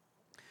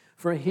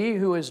 For he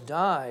who has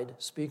died,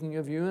 speaking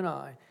of you and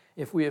I,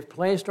 if we have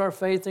placed our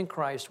faith in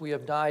Christ, we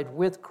have died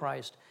with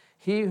Christ.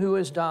 He who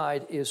has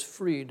died is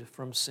freed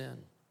from sin.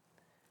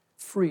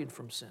 Freed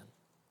from sin.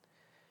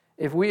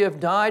 If we have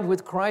died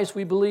with Christ,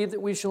 we believe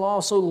that we shall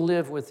also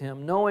live with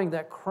him, knowing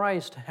that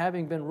Christ,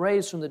 having been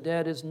raised from the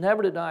dead, is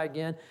never to die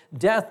again.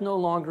 Death no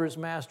longer is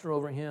master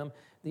over him.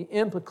 The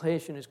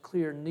implication is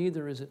clear,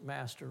 neither is it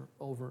master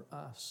over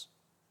us.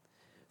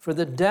 For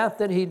the death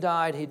that he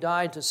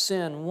died to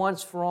sin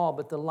once for all,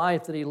 but the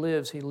life that he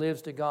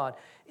lives to God.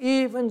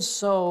 Even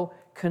so,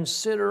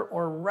 consider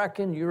or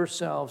reckon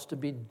yourselves to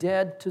be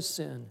dead to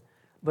sin,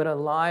 but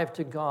alive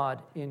to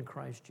God in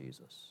Christ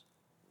Jesus.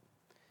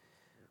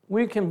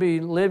 We can be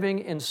living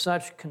in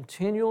such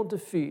continual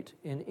defeat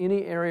in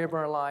any area of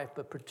our life,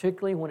 but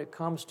particularly when it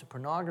comes to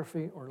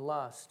pornography or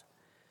lust,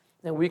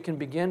 that we can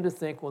begin to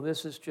think, well,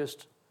 this is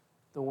just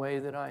the way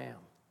that I am.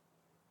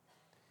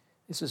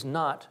 This is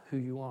not who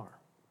you are.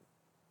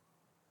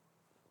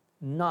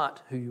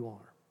 Not who you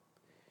are.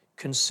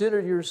 Consider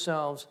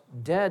yourselves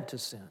dead to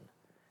sin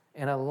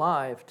and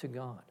alive to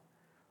God.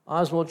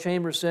 Oswald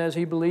Chambers says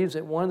he believes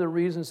that one of the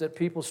reasons that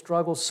people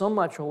struggle so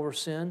much over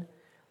sin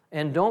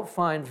and don't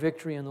find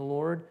victory in the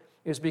Lord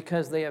is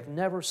because they have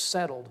never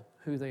settled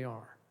who they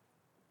are.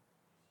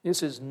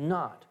 This is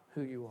not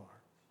who you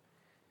are.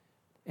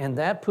 And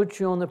that puts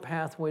you on the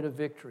pathway to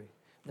victory.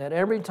 That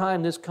every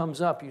time this comes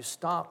up, you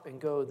stop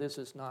and go, this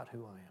is not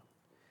who I am.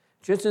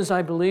 Just as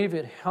I believe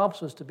it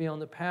helps us to be on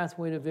the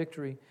pathway to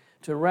victory,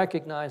 to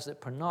recognize that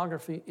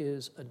pornography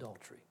is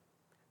adultery.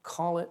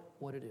 Call it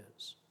what it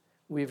is.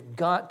 We've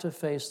got to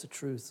face the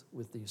truth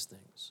with these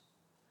things.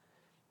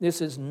 This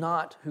is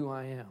not who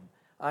I am.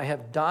 I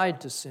have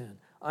died to sin.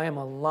 I am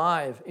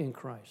alive in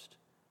Christ.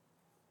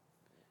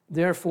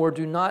 Therefore,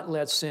 do not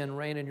let sin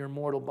reign in your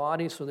mortal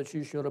body so that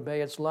you should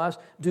obey its lust.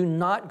 Do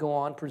not go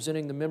on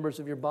presenting the members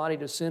of your body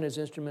to sin as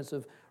instruments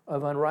of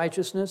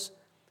unrighteousness.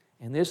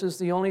 And this is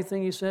the only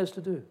thing he says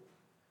to do.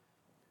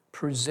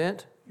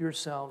 Present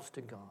yourselves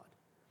to God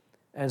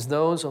as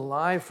those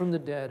alive from the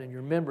dead, and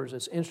your members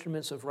as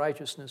instruments of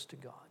righteousness to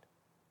God.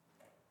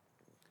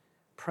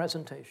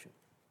 Presentation.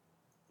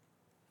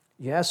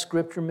 Yes,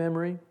 scripture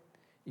memory.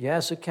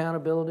 Yes,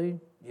 accountability.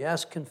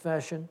 Yes,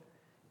 confession.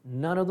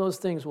 None of those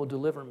things will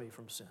deliver me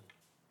from sin.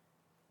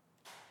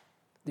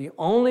 The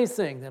only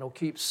thing that will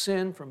keep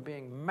sin from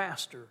being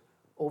master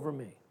over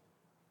me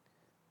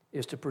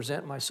is to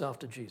present myself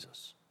to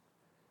Jesus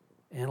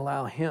and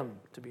allow him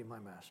to be my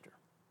master.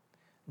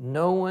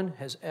 No one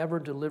has ever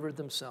delivered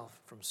themselves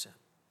from sin.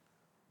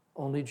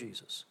 Only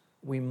Jesus.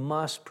 We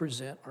must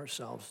present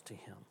ourselves to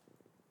him.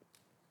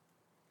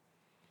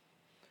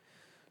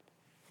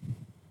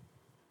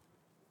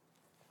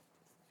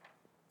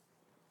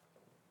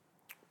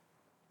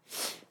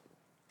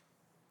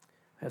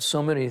 have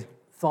so many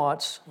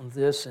thoughts on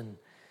this, and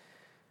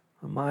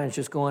my mind's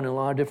just going in a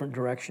lot of different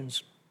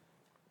directions.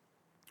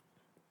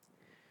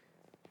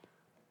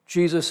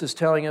 Jesus is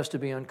telling us to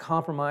be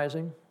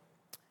uncompromising,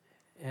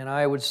 and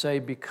I would say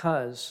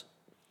because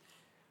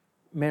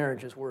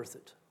marriage is worth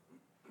it.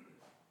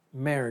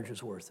 Marriage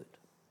is worth it.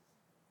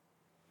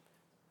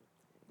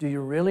 Do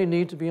you really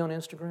need to be on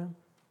Instagram?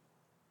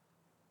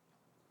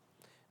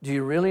 Do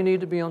you really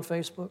need to be on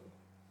Facebook?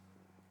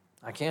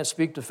 I can't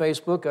speak to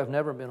Facebook. I've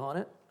never been on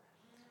it.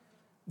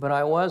 But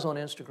I was on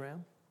Instagram.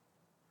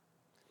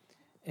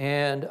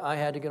 And I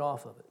had to get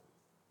off of it.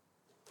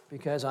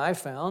 Because I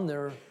found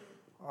there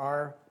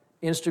are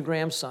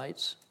Instagram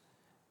sites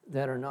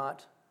that are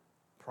not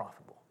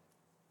profitable.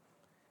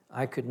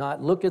 I could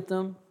not look at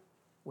them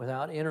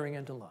without entering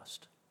into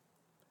lust.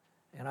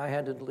 And I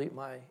had to delete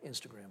my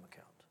Instagram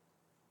account.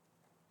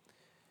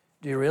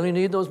 Do you really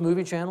need those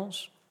movie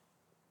channels?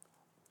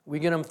 We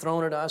get them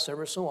thrown at us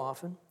ever so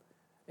often.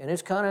 And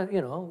it's kind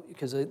of,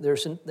 because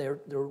they're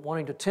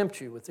wanting to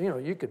tempt you with,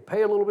 you could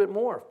pay a little bit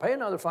more, pay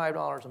another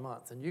 $5 a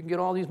month, and you can get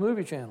all these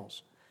movie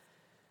channels.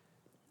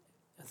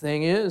 The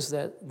thing is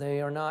that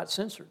they are not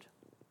censored.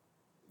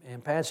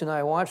 And Patsy and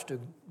I watched a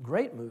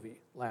great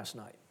movie last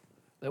night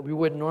that we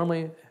wouldn't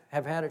normally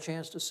have had a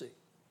chance to see.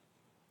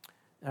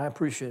 And I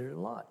appreciated it a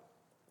lot.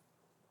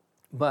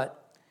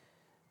 But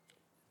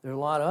there's a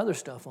lot of other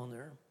stuff on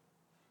there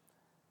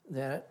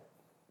that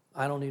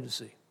I don't need to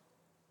see.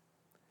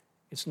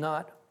 It's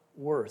not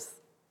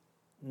worth,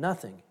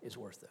 nothing is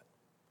worth that.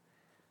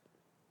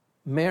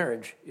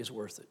 Marriage is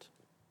worth it.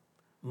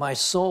 My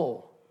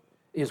soul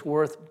is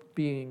worth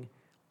being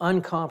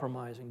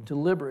uncompromising,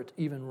 deliberate,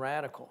 even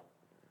radical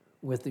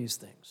with these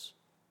things.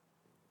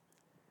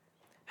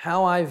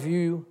 How I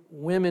view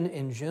women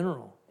in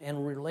general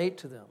and relate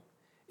to them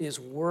is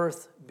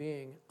worth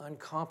being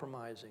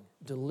uncompromising,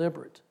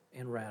 deliberate,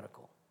 and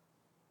radical.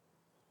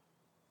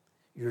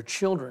 Your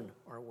children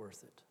are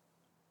worth it.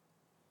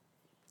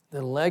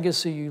 The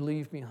legacy you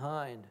leave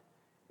behind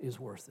is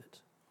worth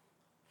it.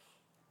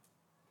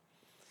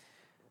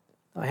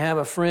 I have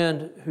a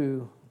friend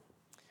who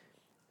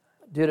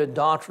did a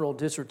doctoral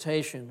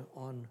dissertation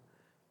on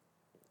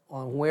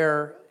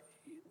where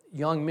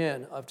young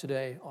men of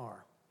today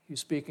are. He's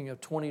speaking of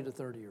 20 to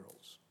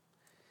 30-year-olds.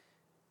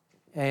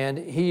 And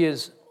he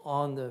is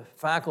on the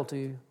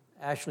faculty,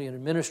 actually an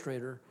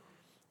administrator,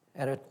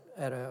 at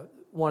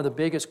one of the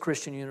biggest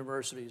Christian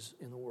universities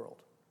in the world.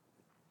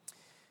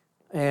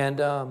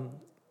 And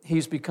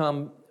he's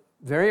become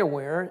very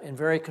aware and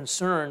very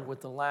concerned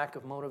with the lack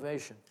of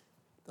motivation,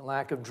 the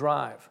lack of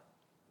drive,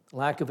 the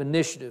lack of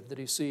initiative that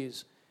he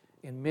sees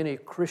in many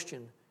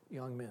Christian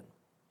young men.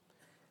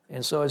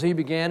 And so as he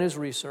began his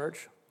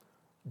research,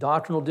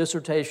 doctrinal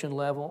dissertation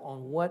level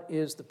on what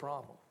is the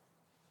problem,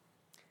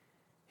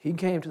 he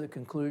came to the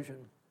conclusion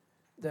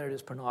that it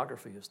is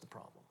pornography is the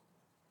problem.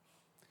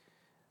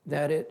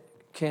 That it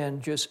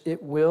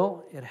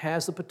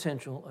has the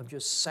potential of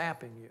just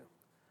sapping you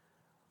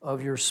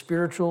of your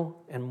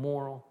spiritual and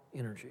moral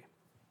energy.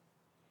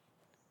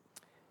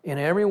 In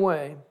every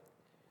way,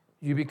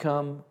 you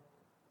become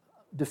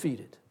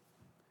defeated.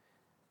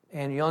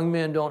 And young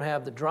men don't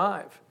have the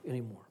drive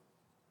anymore,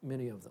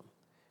 many of them.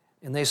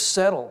 And they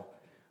settle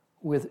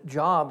with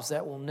jobs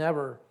that will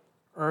never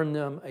earn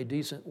them a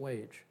decent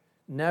wage,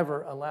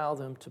 never allow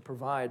them to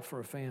provide for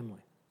a family,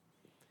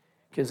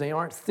 because they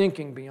aren't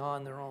thinking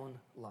beyond their own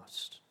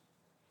lust.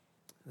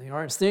 They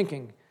aren't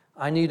thinking,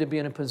 I need to be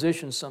in a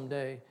position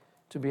someday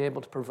to be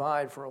able to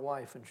provide for a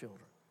wife and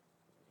children.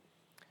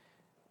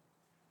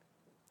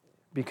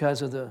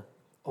 Because of the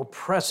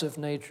oppressive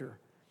nature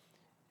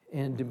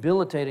and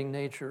debilitating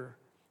nature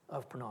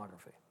of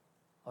pornography,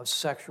 of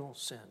sexual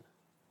sin,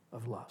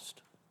 of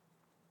lust.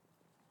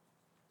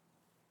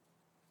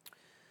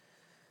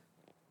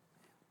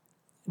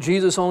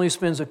 Jesus only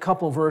spends a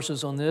couple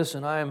verses on this,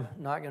 and I'm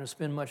not going to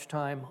spend much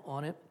time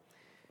on it,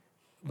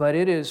 but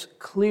it is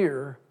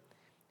clear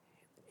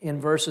in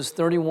verses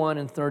 31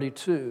 and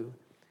 32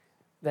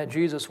 that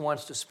Jesus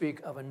wants to speak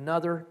of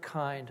another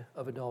kind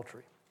of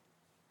adultery.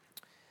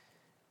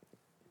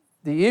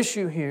 The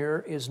issue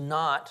here is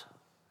not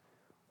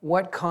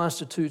what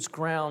constitutes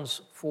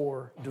grounds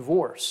for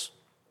divorce.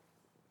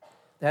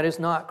 That is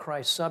not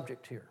Christ's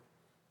subject here.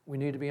 We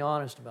need to be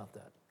honest about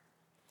that.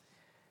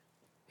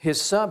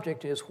 His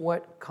subject is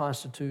what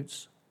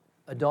constitutes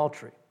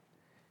adultery.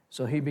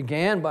 So he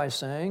began by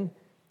saying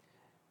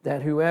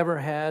that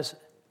whoever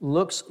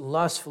looks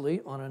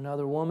lustfully on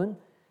another woman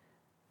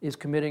is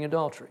committing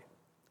adultery.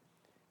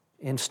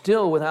 And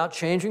still, without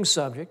changing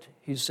subject,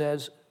 he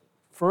says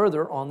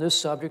further on this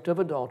subject of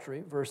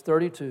adultery, verse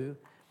 32,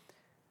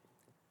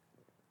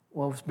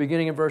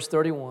 beginning in verse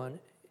 31,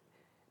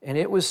 and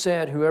it was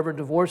said, whoever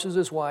divorces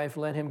his wife,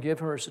 let him give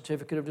her a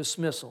certificate of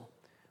dismissal.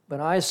 But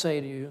I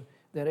say to you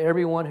that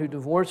everyone who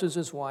divorces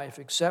his wife,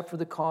 except for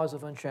the cause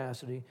of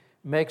unchastity,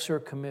 makes her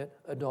commit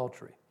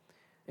adultery.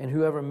 And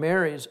whoever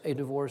marries a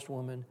divorced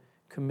woman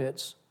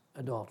commits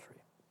adultery.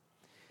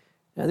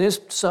 Now,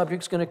 this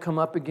subject's going to come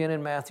up again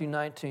in Matthew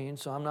 19,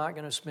 so I'm not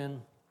going to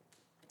spend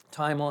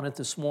time on it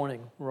this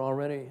morning. We're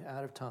already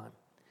out of time.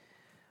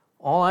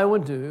 All I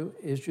would do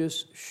is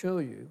just show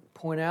you,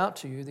 point out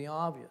to you the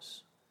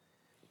obvious,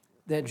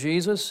 that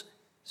Jesus'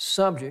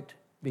 subject,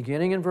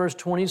 beginning in verse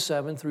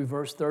 27 through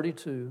verse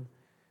 32,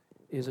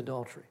 is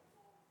adultery.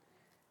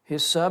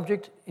 His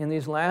subject in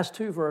these last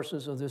two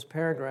verses of this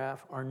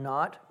paragraph are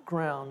not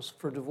grounds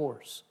for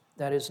divorce.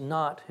 That is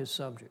not his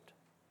subject.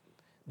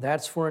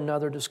 That's for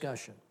another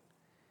discussion.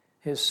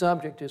 His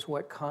subject is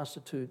what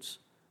constitutes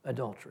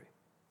adultery.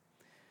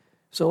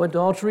 So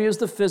adultery is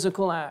the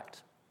physical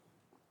act.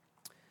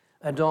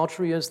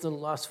 Adultery is the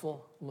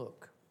lustful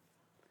look.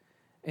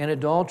 And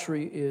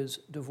adultery is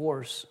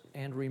divorce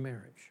and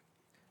remarriage.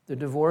 The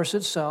divorce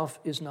itself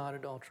is not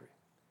adultery.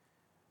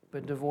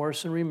 But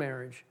divorce and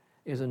remarriage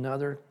is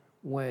another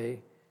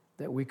way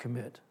that we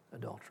commit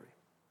adultery.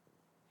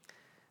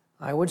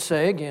 I would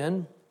say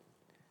again,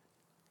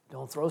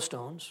 don't throw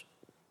stones.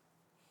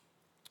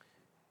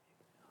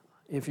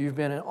 If you've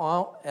been at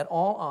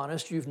all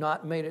honest, you've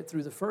not made it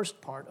through the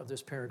first part of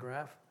this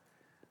paragraph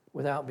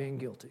without being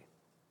guilty.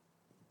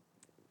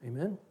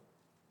 Amen?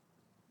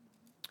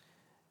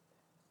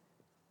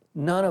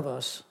 None of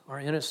us are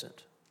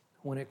innocent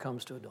when it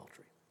comes to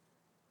adultery.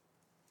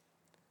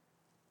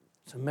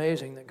 It's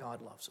amazing that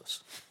God loves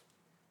us.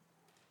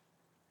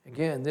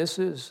 Again, this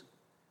is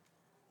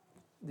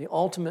the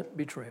ultimate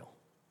betrayal,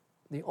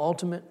 the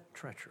ultimate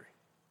treachery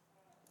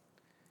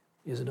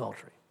is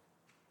adultery.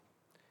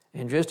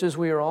 And just as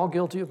we are all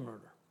guilty of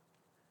murder,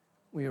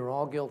 we are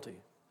all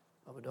guilty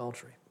of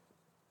adultery.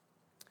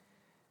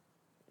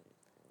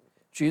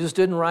 Jesus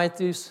didn't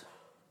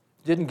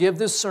give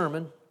this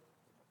sermon,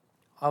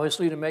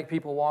 obviously, to make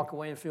people walk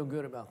away and feel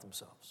good about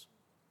themselves.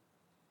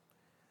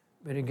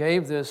 But he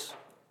gave this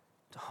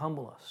to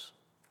humble us,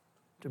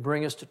 to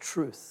bring us to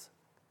truth,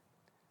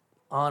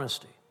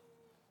 honesty,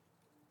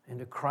 and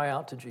to cry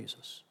out to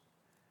Jesus,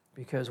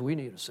 because we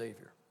need a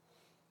Savior.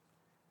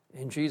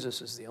 And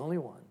Jesus is the only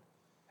one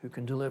who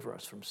can deliver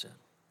us from sin.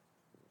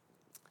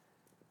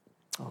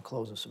 I'll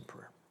close us in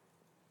prayer.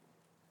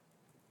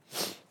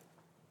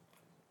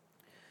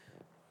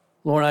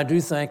 Lord, I do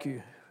thank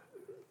you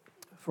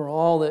for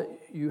all that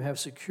you have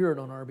secured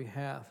on our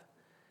behalf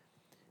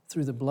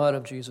through the blood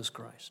of Jesus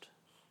Christ.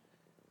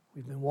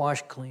 We've been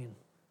washed clean,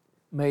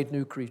 made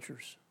new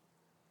creatures.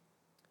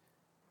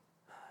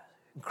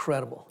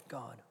 Incredible,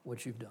 God,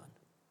 what you've done.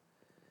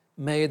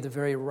 Made the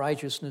very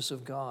righteousness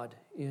of God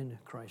in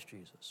Christ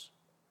Jesus.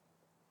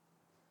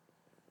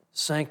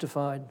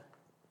 Sanctified,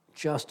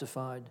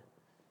 justified,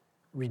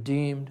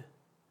 redeemed,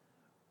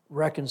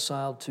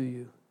 reconciled to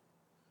you,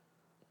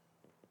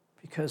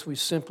 because we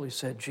simply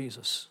said,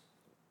 Jesus,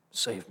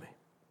 save me.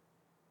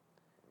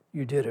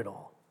 You did it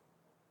all.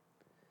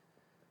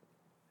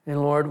 And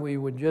Lord, we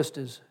would just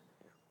as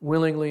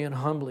willingly and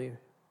humbly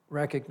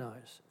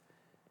recognize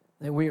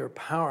that we are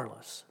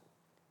powerless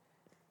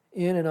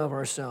in and of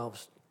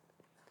ourselves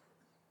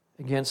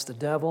against the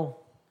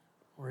devil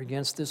or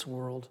against this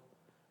world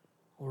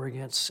or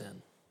against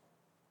sin.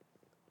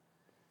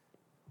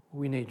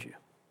 We need you.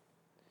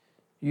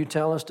 You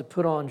tell us to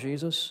put on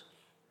Jesus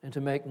and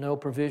to make no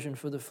provision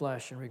for the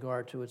flesh in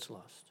regard to its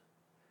lust.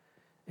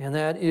 And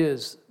that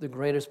is the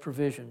greatest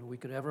provision we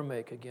could ever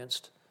make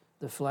against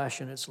the flesh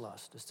and its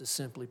lust, is to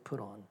simply put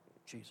on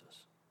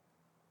Jesus.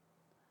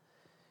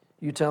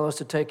 You tell us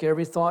to take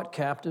every thought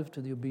captive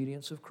to the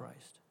obedience of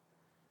Christ.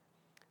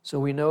 So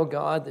we know,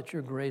 God, that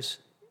your grace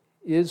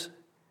is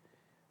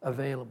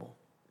available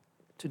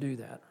to do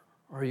that,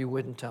 or you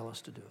wouldn't tell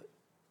us to do it.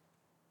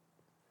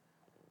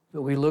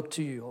 But we look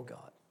to you, O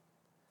God,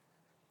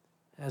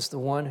 as the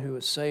one who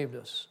has saved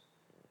us,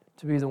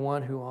 to be the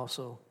one who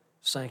also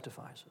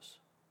sanctifies us,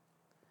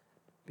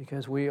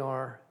 because we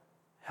are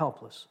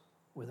helpless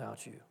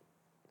without you.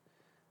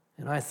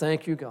 And I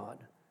thank you, God,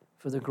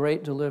 for the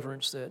great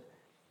deliverance that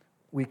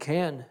we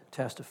can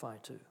testify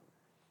to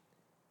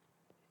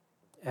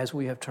as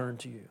we have turned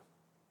to you.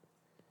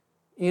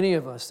 Any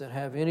of us that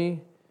have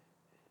any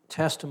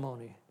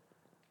testimony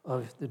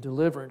of the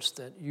deliverance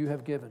that you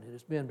have given, it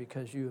has been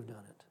because you have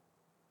done it.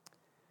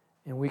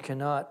 And we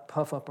cannot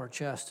puff up our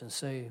chest and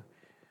say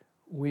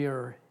we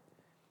are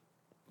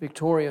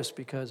victorious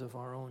because of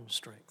our own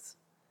strength.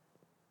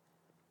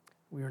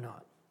 We are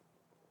not.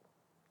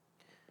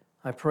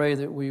 I pray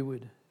that we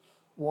would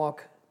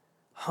walk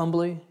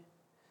humbly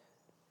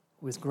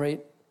with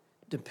great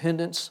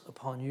dependence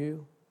upon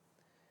you,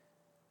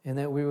 and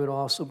that we would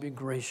also be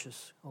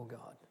gracious, O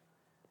God,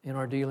 in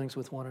our dealings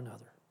with one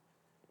another,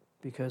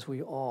 because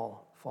we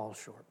all fall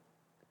short.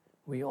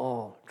 We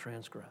all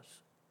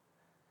transgress.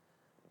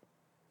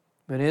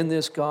 But in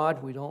this,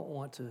 God, we don't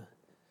want to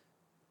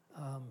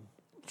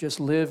just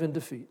live in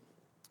defeat.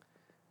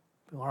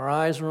 Our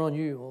eyes are on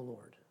you, O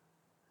Lord,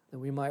 that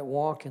we might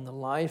walk in the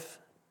life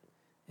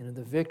and in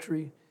the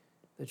victory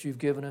that you've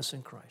given us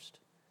in Christ.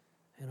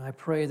 And I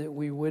pray that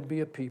we would be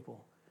a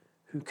people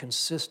who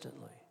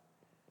consistently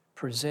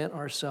present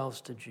ourselves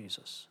to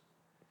Jesus,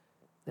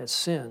 that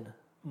sin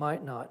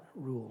might not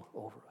rule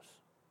over us.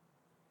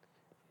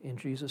 In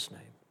Jesus'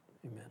 name,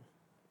 amen.